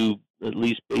to do at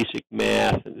least basic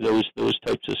math. Those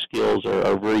types of skills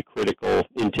are very critical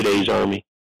in today's Army.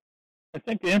 I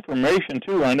think the information,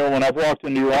 too, I know when I've walked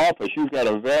into your office, you've got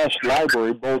a vast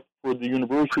library, both for the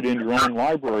university and your own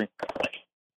library.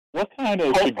 What kind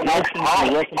of suggestions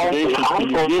or recommendations can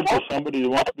you give to somebody who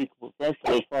wants to be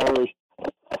professional, as far as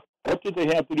what do they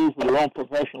have to do for their own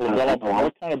professional development?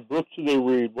 What kind of books do they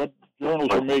read? What journals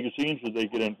or magazines do they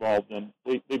get involved in?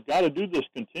 They've got to do this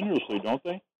continuously, don't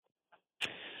they?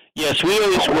 Yes, we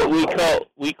always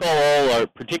we call all our,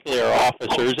 particularly our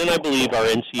officers, and I believe our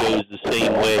NCO is the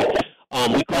same way.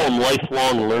 We call them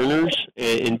lifelong learners,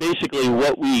 and basically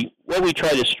what we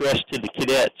try to stress to the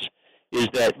cadets is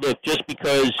that, look, just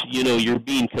because you're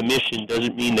being commissioned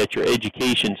doesn't mean that your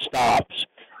education stops.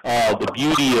 The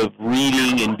beauty of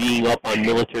reading and being up on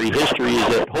military history is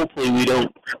that hopefully we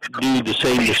don't do the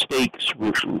same mistakes,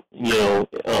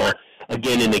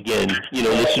 again and again.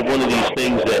 This is one of these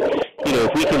things that,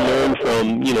 if we can learn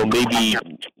from,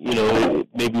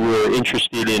 maybe we're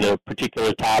interested in a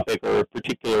particular topic or a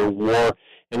particular war,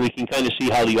 and we can kind of see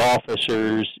how the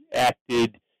officers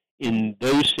acted in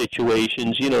those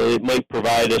situations, it might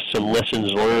provide us some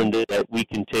lessons learned that we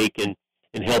can take and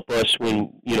help us when,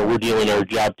 we're dealing our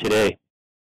job today.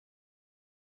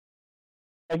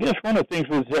 I guess one of the things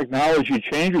with technology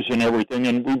changes and everything,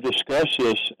 and we've discussed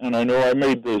this, and I know I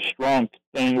made the strong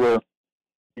thing where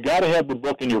you got to have the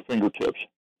book in your fingertips.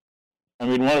 I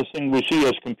mean, one of the things we see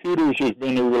as computers has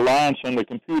been a reliance on the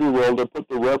computer world to put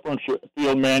the reference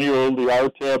field manual, the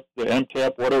RTEP, the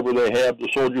MTEP, whatever they have, the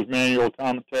soldier's manual,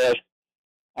 common task,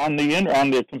 on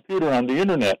the computer, on the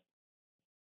internet.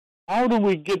 How do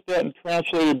we get that and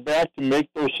translate it back to make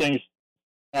those things?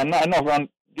 I don't know if I'm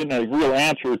getting a real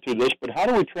answer to this, but how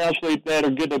do we translate that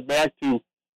or get it back to?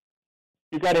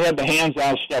 You got to have the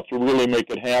hands-on stuff to really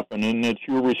make it happen, and it's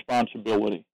your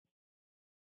responsibility.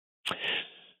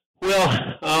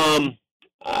 Well,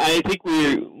 I think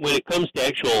when it comes to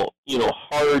actual,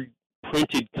 hard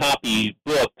printed copy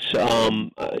books,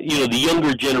 the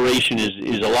younger generation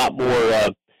is a lot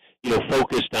more,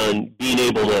 focused on being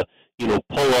able to,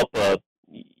 pull up a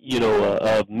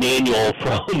manual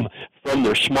from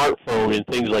their smartphone and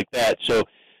things like that. So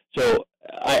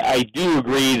I do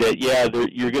agree that,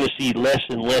 you're going to see less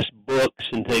and less books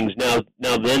and things. Now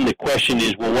then the question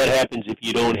is, well, what happens if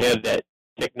you don't have that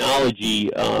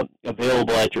technology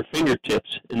available at your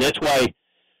fingertips? And that's why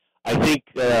I think,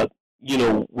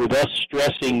 with us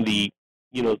stressing the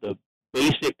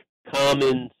basic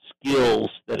common skills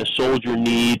that a soldier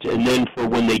needs, and then for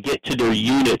when they get to their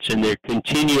units and they're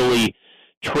continually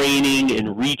training and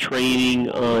retraining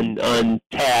on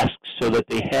tasks so that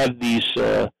they have these,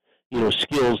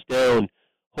 skills down.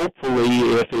 Hopefully,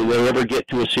 if they ever get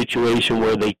to a situation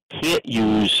where they can't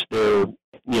use their,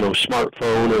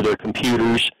 smartphone or their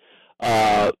computers,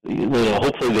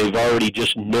 hopefully they've already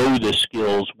just know the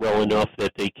skills well enough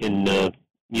that they can, at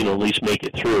least make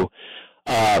it through.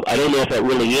 I don't know if that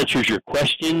really answers your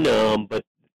question, but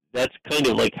that's kind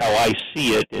of like how I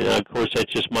see it, and of course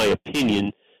that's just my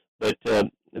opinion. But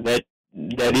that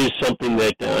is something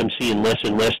that I'm seeing less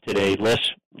and less today.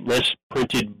 Less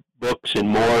printed books and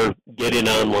more get in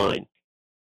online.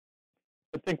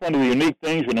 I think one of the unique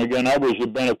things, and again, I was a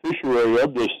beneficiary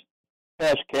of this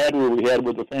past cadre we had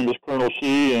with the famous Colonel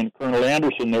C and Colonel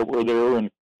Anderson that were there,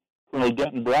 and Colonel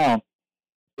Denton Brown.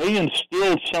 They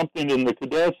instilled something in the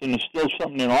cadets and instilled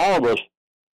something in all of us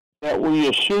that we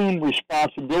assume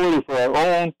responsibility for our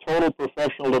own total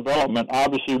professional development,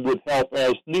 obviously with help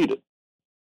as needed.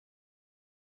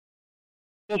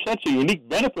 Yes, that's a unique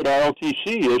benefit of ROTC,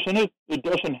 isn't it? It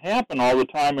doesn't happen all the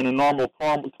time in a normal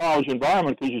college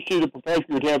environment, because you see the professor,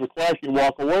 you have a class, you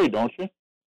walk away, don't you?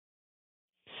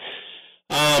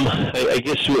 I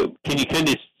guess, can you kind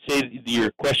of say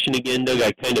your question again, Doug?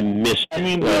 I kind of missed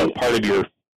part of your...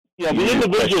 Yeah, the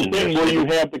individual thing where you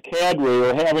have the cadre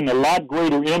are having a lot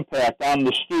greater impact on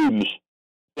the students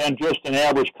than just an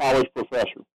average college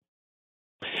professor.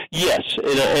 Yes,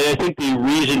 and I think the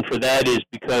reason for that is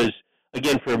because,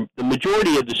 again, for the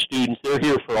majority of the students, they're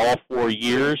here for all 4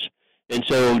 years, and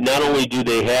so not only do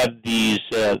they have these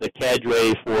the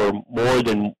cadre for more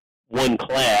than one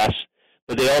class,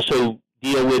 but they also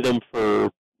deal with them for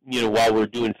while we're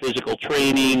doing physical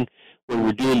training, when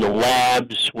we're doing the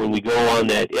labs, when we go on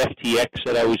that FTX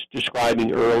that I was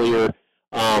describing earlier.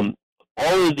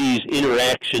 All of these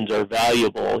interactions are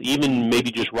valuable, even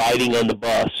maybe just riding on the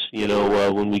bus,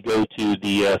 when we go to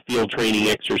the field training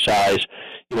exercise.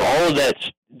 All of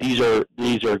that, these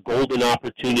are golden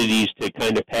opportunities to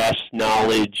kind of pass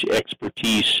knowledge,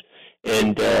 expertise,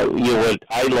 and what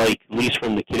I like, at least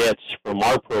from the cadets from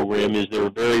our program, is they're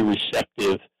very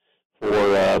receptive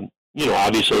for,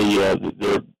 obviously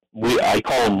I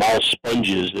call them all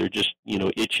sponges. They're just,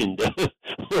 itching to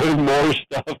learn more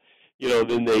stuff,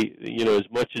 than they, as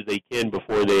much as they can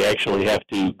before they actually have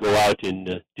to go out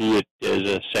and do it as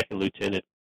a second lieutenant.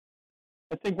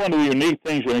 I think one of the unique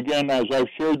things, and again, as I've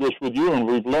shared this with you and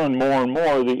we've learned more and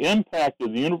more, the impact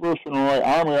of the University of Illinois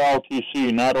Army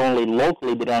ROTC, not only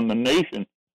locally but on the nation,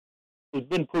 has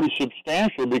been pretty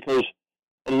substantial, because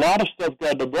a lot of stuff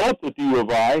got developed at the U of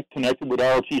I, connected with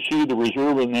ROTC, the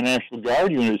Reserve, and the National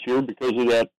Guard units here because of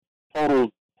that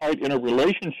total tight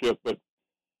interrelationship. But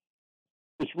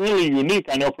it's really unique,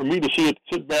 I know, for me to see it,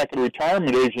 sit back at a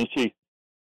retirement age and see,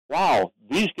 wow,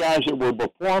 these guys that were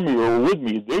before me or with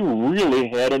me, they really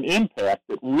had an impact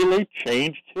that really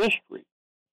changed history.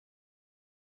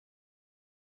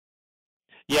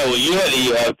 Yeah, well,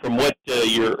 you had from what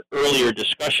your earlier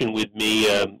discussion with me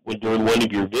during one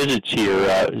of your visits here,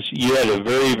 you had a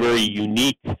very, very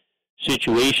unique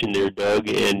situation there, Doug,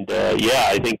 and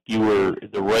I think you were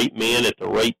the right man at the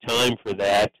right time for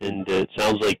that, and it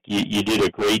sounds like you did a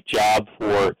great job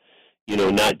for,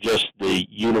 not just the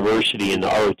university and the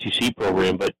ROTC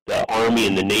program, but the Army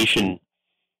and the nation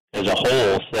as a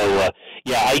whole. So,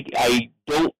 I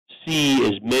don't see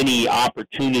as many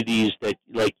opportunities that,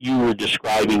 like you were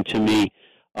describing to me,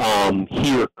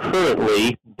 here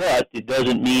currently, but it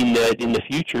doesn't mean that in the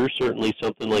future, certainly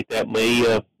something like that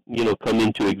may, come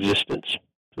into existence.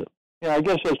 So. Yeah, I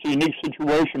guess that's a unique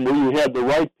situation where you had the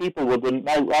right people with the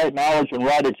right knowledge and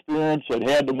right experience that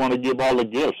had to want to give all the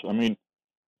gifts. I mean,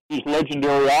 these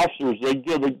legendary officers, they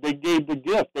gave the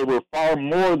gift. They were far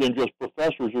more than just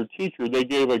professors or teachers. They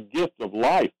gave a gift of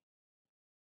life.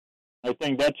 I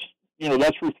think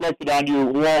that's reflected on your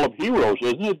wall of heroes,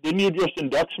 isn't it? Didn't you just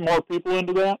induct some more people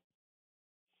into that?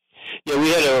 Yeah, we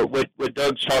had what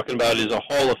Doug's talking about is a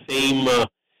Hall of Fame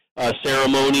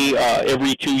ceremony.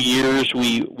 Every 2 years,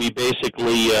 we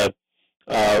basically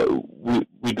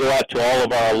we go out to all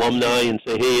of our alumni and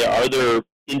say, hey, are there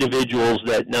individuals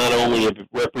that not only have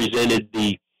represented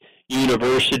the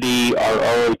university, our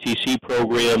ROTC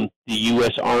program, the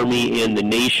U.S. Army, and the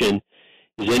nation?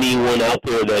 Is anyone out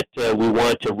there that we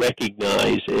want to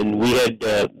recognize? And we had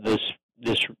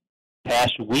this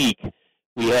past week,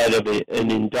 we had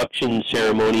an induction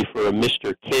ceremony for a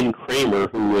Mr. Ken Kramer,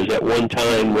 who was at one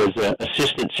time was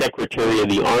Assistant Secretary of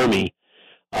the Army,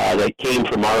 that came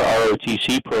from our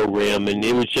ROTC program, and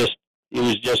it was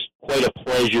just quite a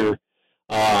pleasure,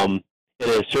 and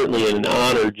it's certainly an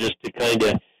honor just to kind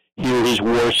of hear his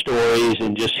war stories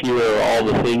and just hear all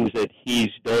the things that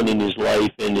he's done in his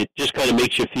life, and it just kind of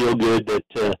makes you feel good that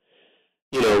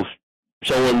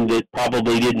someone that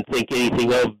probably didn't think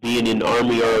anything of being in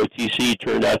Army ROTC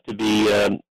turned out to be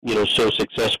so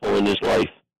successful in his life.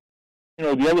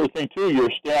 The other thing too,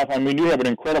 your staff. I mean, you have an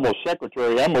incredible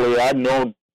secretary, Emily. I've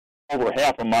known over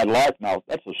half of my life now.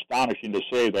 That's astonishing to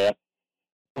say that.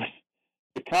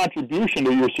 The contribution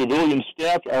to your civilian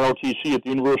staff to ROTC at the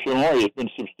University of Illinois has been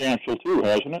substantial too,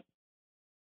 hasn't it?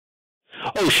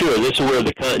 Oh, sure. This is where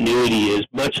the continuity is.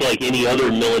 Much like any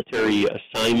other military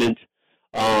assignment,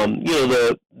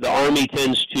 the Army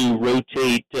tends to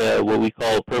rotate what we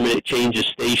call permanent change of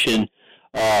station,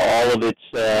 all of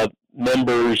its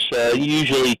members,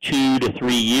 usually 2 to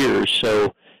 3 years.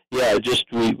 So, yeah,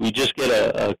 we just get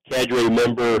a cadre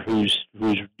member who's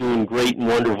doing great and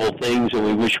wonderful things, and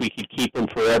we wish we could keep him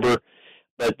forever.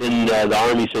 But then the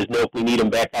Army says, nope, we need him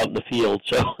back out in the field.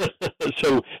 So,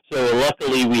 so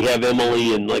luckily we have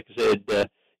Emily and, like I said,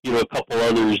 a couple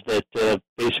others that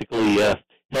basically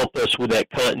help us with that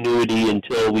continuity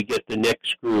until we get the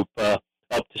next group up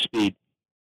to speed.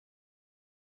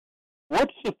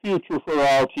 What's the future for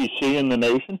ROTC in the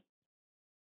nation?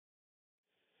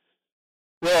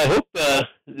 Well, I hope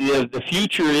the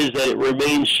future is that it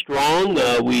remains strong.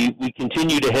 We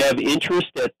continue to have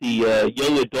interest at the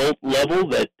young adult level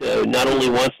that not only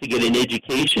wants to get an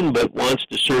education but wants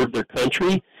to serve their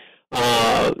country.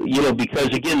 Because,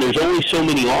 again, there's only so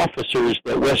many officers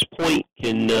that West Point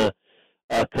can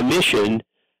commission,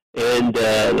 and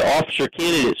the officer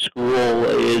candidate school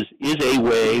is a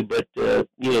way, but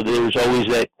there's always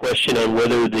that question on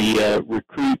whether the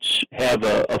recruits have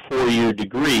a 4-year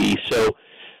degree. So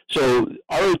So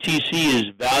ROTC is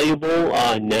valuable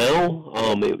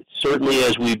now. Certainly,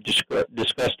 as we've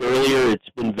discussed earlier, it's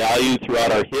been valued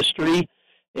throughout our history,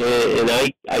 and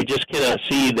I just cannot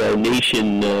see the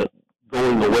nation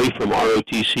going away from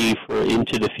ROTC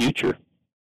into the future.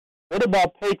 What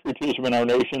about patriotism in our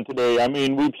nation today? I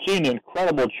mean, we've seen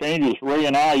incredible changes. Ray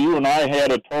and you and I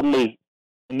had a totally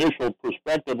initial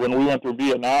perspective when we went through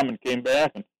Vietnam and came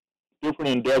back, and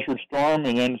different in Desert Storm,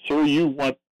 and then, sir, you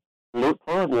went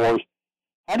current wars.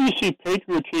 How do you see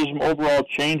patriotism overall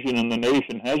changing in the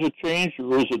nation? Has it changed,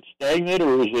 or is it stagnant,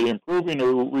 or is it improving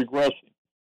or regressing?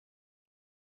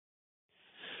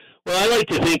 Well, I like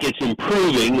to think it's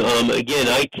improving. Again,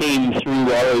 I came through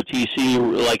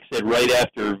ROTC, like I said, right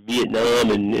after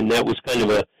Vietnam, and that was kind of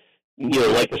like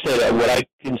I said, what I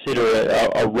consider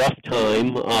a rough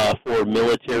time for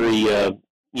military,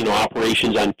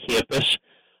 operations on campus.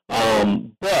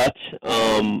 But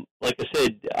like I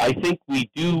said, I think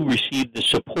we do receive the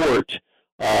support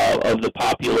of the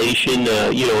population.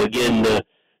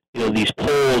 These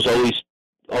polls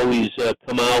always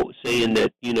come out saying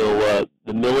that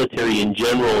the military in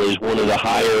general is one of the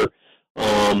higher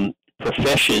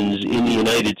professions in the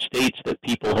United States that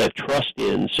people have trust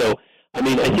in. So, I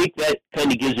mean, I think that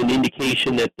kind of gives an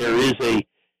indication that there is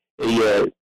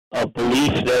a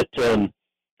belief that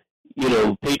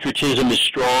patriotism is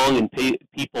strong and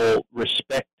people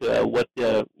respect what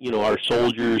our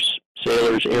soldiers,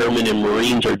 sailors, airmen, and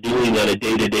Marines are doing on a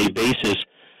day-to-day basis.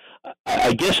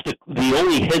 I guess the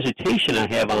only hesitation I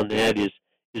have on that is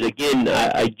again,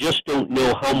 I just don't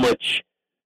know how much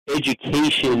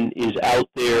education is out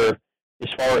there as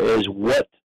far as what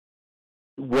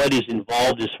is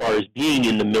involved as far as being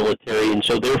in the military, and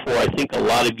so therefore I think a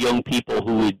lot of young people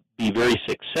who would be very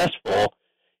successful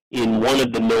in one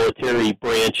of the military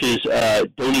branches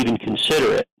don't even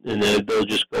consider it, and they'll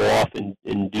just go off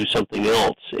and do something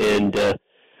else. And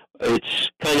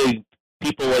it's kind of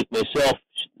people like myself,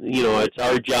 it's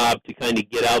our job to kind of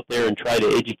get out there and try to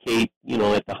educate,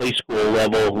 at the high school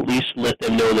level, at least let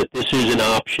them know that this is an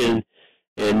option.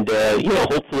 And,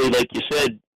 hopefully, like you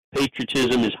said,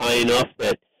 patriotism is high enough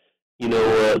that,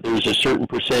 there's a certain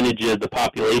percentage of the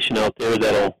population out there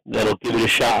that'll give it a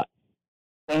shot.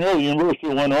 I know the University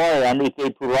of Illinois, they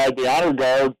provide the honor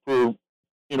guard for,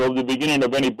 the beginning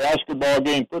of any basketball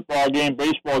game, football game,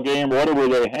 baseball game, whatever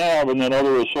they have, and then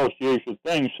other association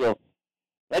things. So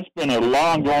that's been a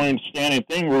long-going, standing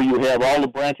thing where you have all the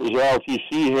branches of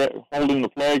ROTC holding the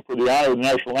flag for the honor of the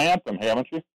national anthem, haven't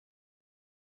you?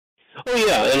 Oh,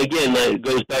 yeah, and again, that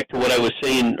goes back to what I was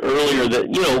saying earlier,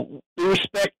 that, the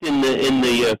respect in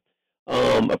the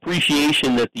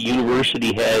appreciation that the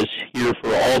university has here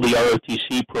for all the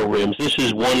ROTC programs. This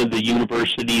is one of the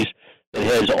universities that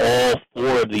has all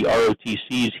four of the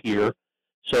ROTCs here.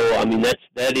 So, I mean,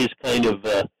 that is kind of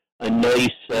a nice,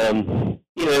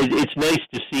 it's nice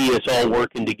to see us all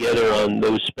working together on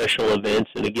those special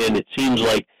events. And again, it seems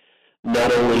like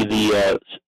not only the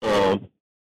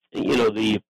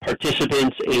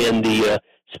participants and the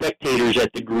spectators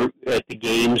at the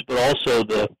games, but also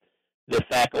the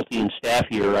faculty and staff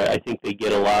here. I think they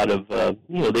get a lot of,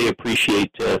 they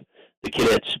appreciate the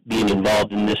cadets being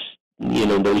involved in this,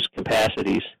 those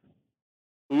capacities.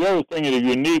 The other thing that is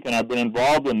unique, and I've been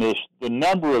involved in this, the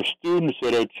number of students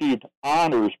that have achieved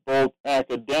honors, both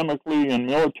academically and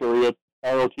military at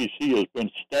ROTC, has been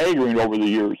staggering over the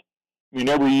years. I mean,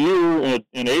 every year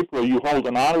in April, you hold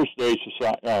an honors day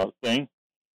thing,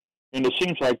 and it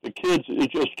seems like the kids,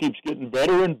 it just keeps getting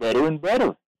better and better and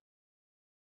better.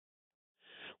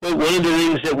 Well, one of the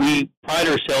things that we pride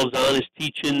ourselves on is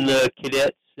teaching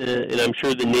cadets, and I'm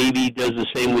sure the Navy does the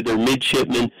same with their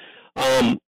midshipmen.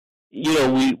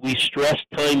 We stress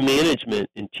time management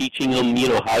and teaching them,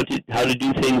 how to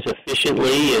do things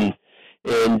efficiently, and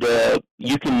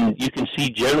you can see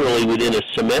generally within a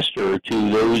semester or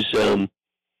two those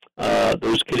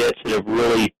cadets that have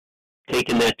really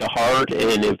taken that to heart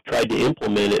and have tried to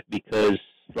implement it, because,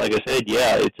 like I said,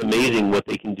 yeah, it's amazing what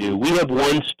they can do. We have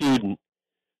one student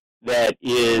that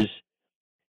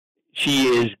she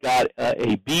has got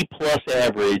a B+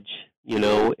 average,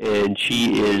 and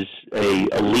she is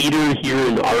a leader here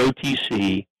in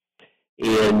ROTC.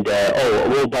 And,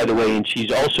 by the way, and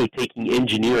she's also taking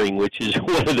engineering, which is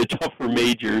one of the tougher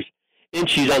majors, and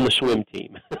she's on the swim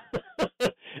team.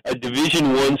 A Division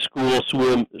I school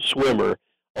swimmer,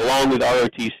 along with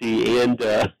ROTC, and,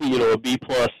 a B+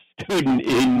 student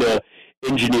in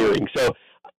engineering. So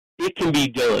it can be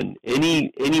done.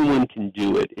 Anyone can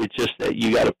do it. It's just that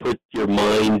you got to put your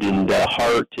mind and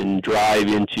heart and drive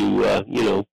into,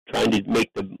 trying to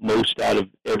make the most out of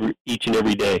each and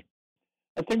every day.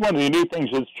 I think one of the neat things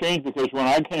that's changed, because when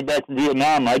I came back from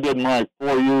Vietnam, I did my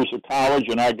 4 years of college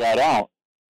and I got out.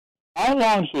 How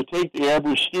long does it take the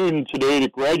average student today to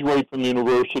graduate from the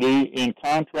university in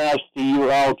contrast to your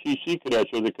ROTC cadets?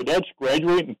 Are the cadets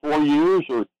graduate in 4 years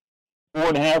or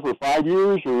 4.5 or 5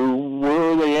 years, or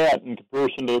where are they at in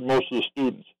comparison to most of the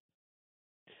students?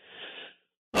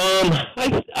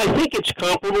 I think it's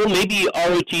comparable. Maybe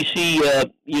ROTC,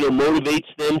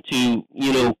 motivates them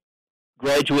to,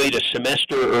 graduate a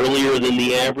semester earlier than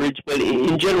the average. But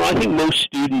in general, I think most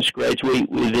students graduate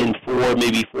within 4,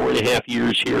 maybe 4.5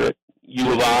 years here at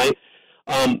U of I.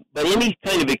 But let me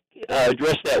kind of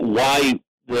address that, why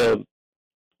the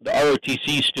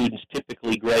ROTC students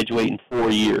typically graduate in 4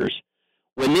 years.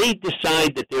 When they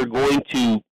decide that they're going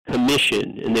to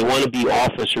commission and they want to be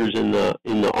officers in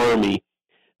the Army,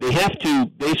 they have to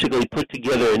basically put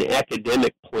together an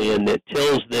academic plan that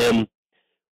tells them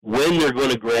when they're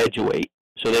going to graduate.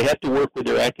 So they have to work with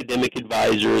their academic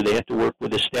advisor, they have to work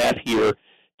with the staff here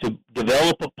to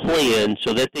develop a plan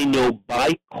so that they know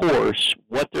by course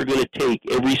what they're going to take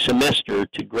every semester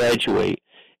to graduate.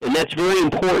 And that's very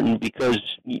important because,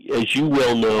 as you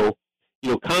well know,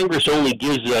 Congress only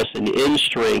gives us an end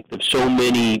strength of so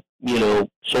many,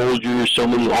 soldiers, so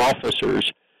many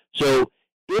officers. So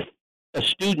if a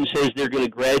student says they're going to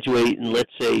graduate in,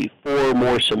 let's say, 4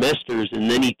 more semesters, and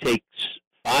then he takes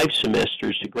 5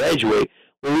 semesters to graduate,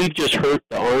 well, we've just hurt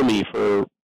the Army for,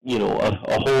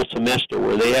 a whole semester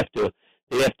where they have to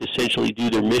essentially do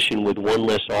their mission with 1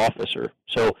 less officer.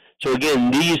 So again,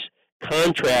 these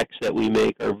contracts that we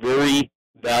make are very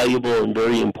valuable and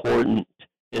very important.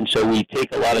 And so we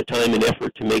take a lot of time and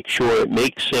effort to make sure it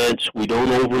makes sense. We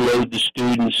don't overload the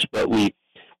students, but we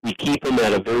keep them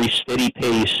at a very steady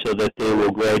pace so that they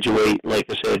will graduate, like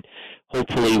I said,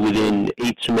 hopefully within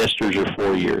 8 semesters or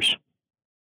 4 years.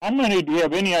 Do you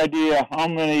have any idea how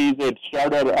many that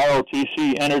started at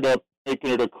ROTC ended up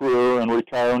making it a career and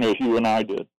retiring as you and I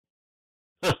did?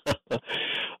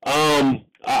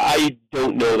 I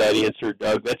don't know that answer,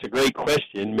 Doug. That's a great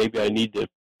question. Maybe I need to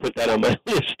put that on my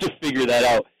list to figure that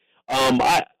out.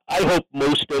 I hope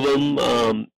most of them,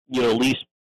 at least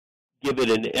give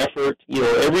it an effort.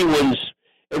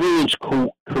 Everyone's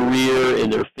career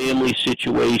and their family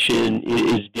situation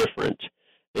is different.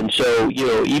 And so,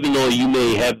 even though you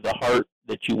may have the heart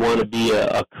that you want to be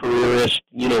a careerist,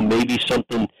 maybe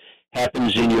something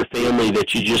happens in your family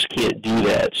that you just can't do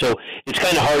that. So it's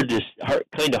kind of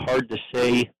hard to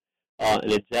say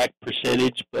an exact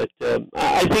percentage, but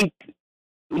I think,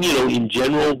 in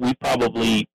general, we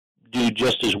probably do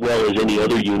just as well as any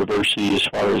other university as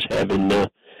far as having,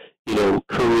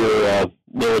 career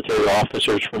military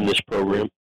officers from this program.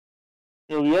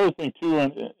 The other thing, too,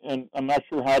 and I'm not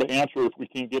sure how to answer if we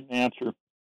can get an answer,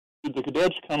 do the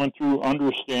cadets coming through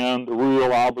understand the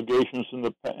real obligations and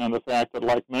the fact that,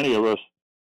 like many of us,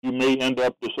 you may end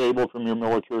up disabled from your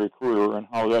military career and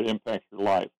how that impacts your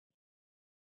life?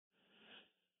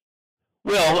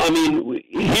 Well,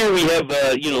 here we have,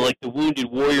 like the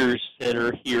Wounded Warriors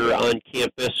Center here on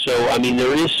campus. So,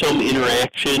 there is some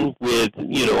interaction with,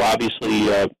 obviously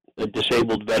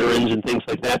disabled veterans and things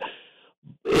like that.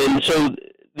 And so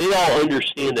they all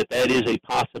understand that is a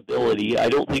possibility. I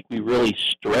don't think we really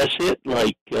stress it.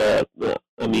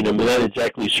 I'm not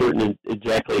exactly certain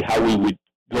exactly how we would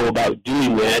go about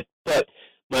doing that. But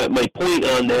my point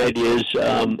on that is,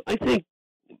 I think,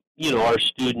 our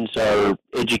students are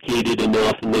educated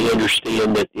enough and they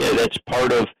understand that, that's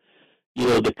part of,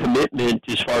 the commitment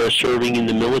as far as serving in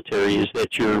the military, is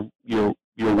that you're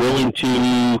willing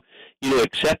to,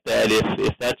 accept that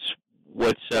if that's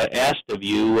what's asked of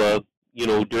you,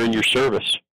 during your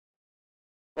service.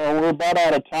 Well, we're about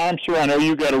out of time, sir. I know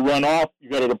you got to run off. You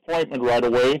got an appointment right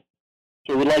away.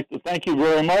 So we'd like to thank you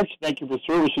very much. Thank you for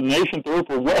service to the nation there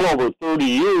for well over 30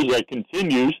 years. That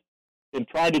continues, and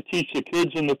try to teach the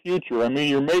kids in the future.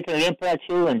 You're making an impact,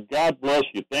 sir, and God bless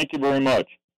you. Thank you very much.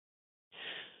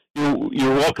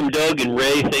 You're welcome, Doug and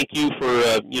Ray. Thank you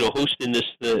for hosting this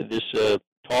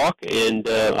talk, and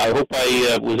I hope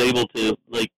I was able to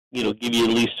give you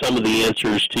at least some of the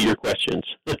answers to your questions.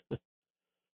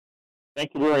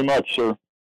 Thank you very much, sir.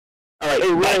 All right.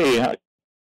 Hey, Ray,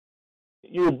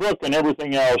 your book and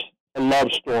everything else, a love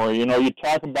story. You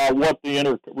talk about what the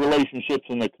interrelationships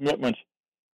and the commitments.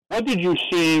 What did you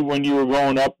see when you were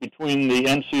growing up between the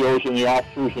NCOs and the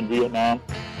officers in Vietnam?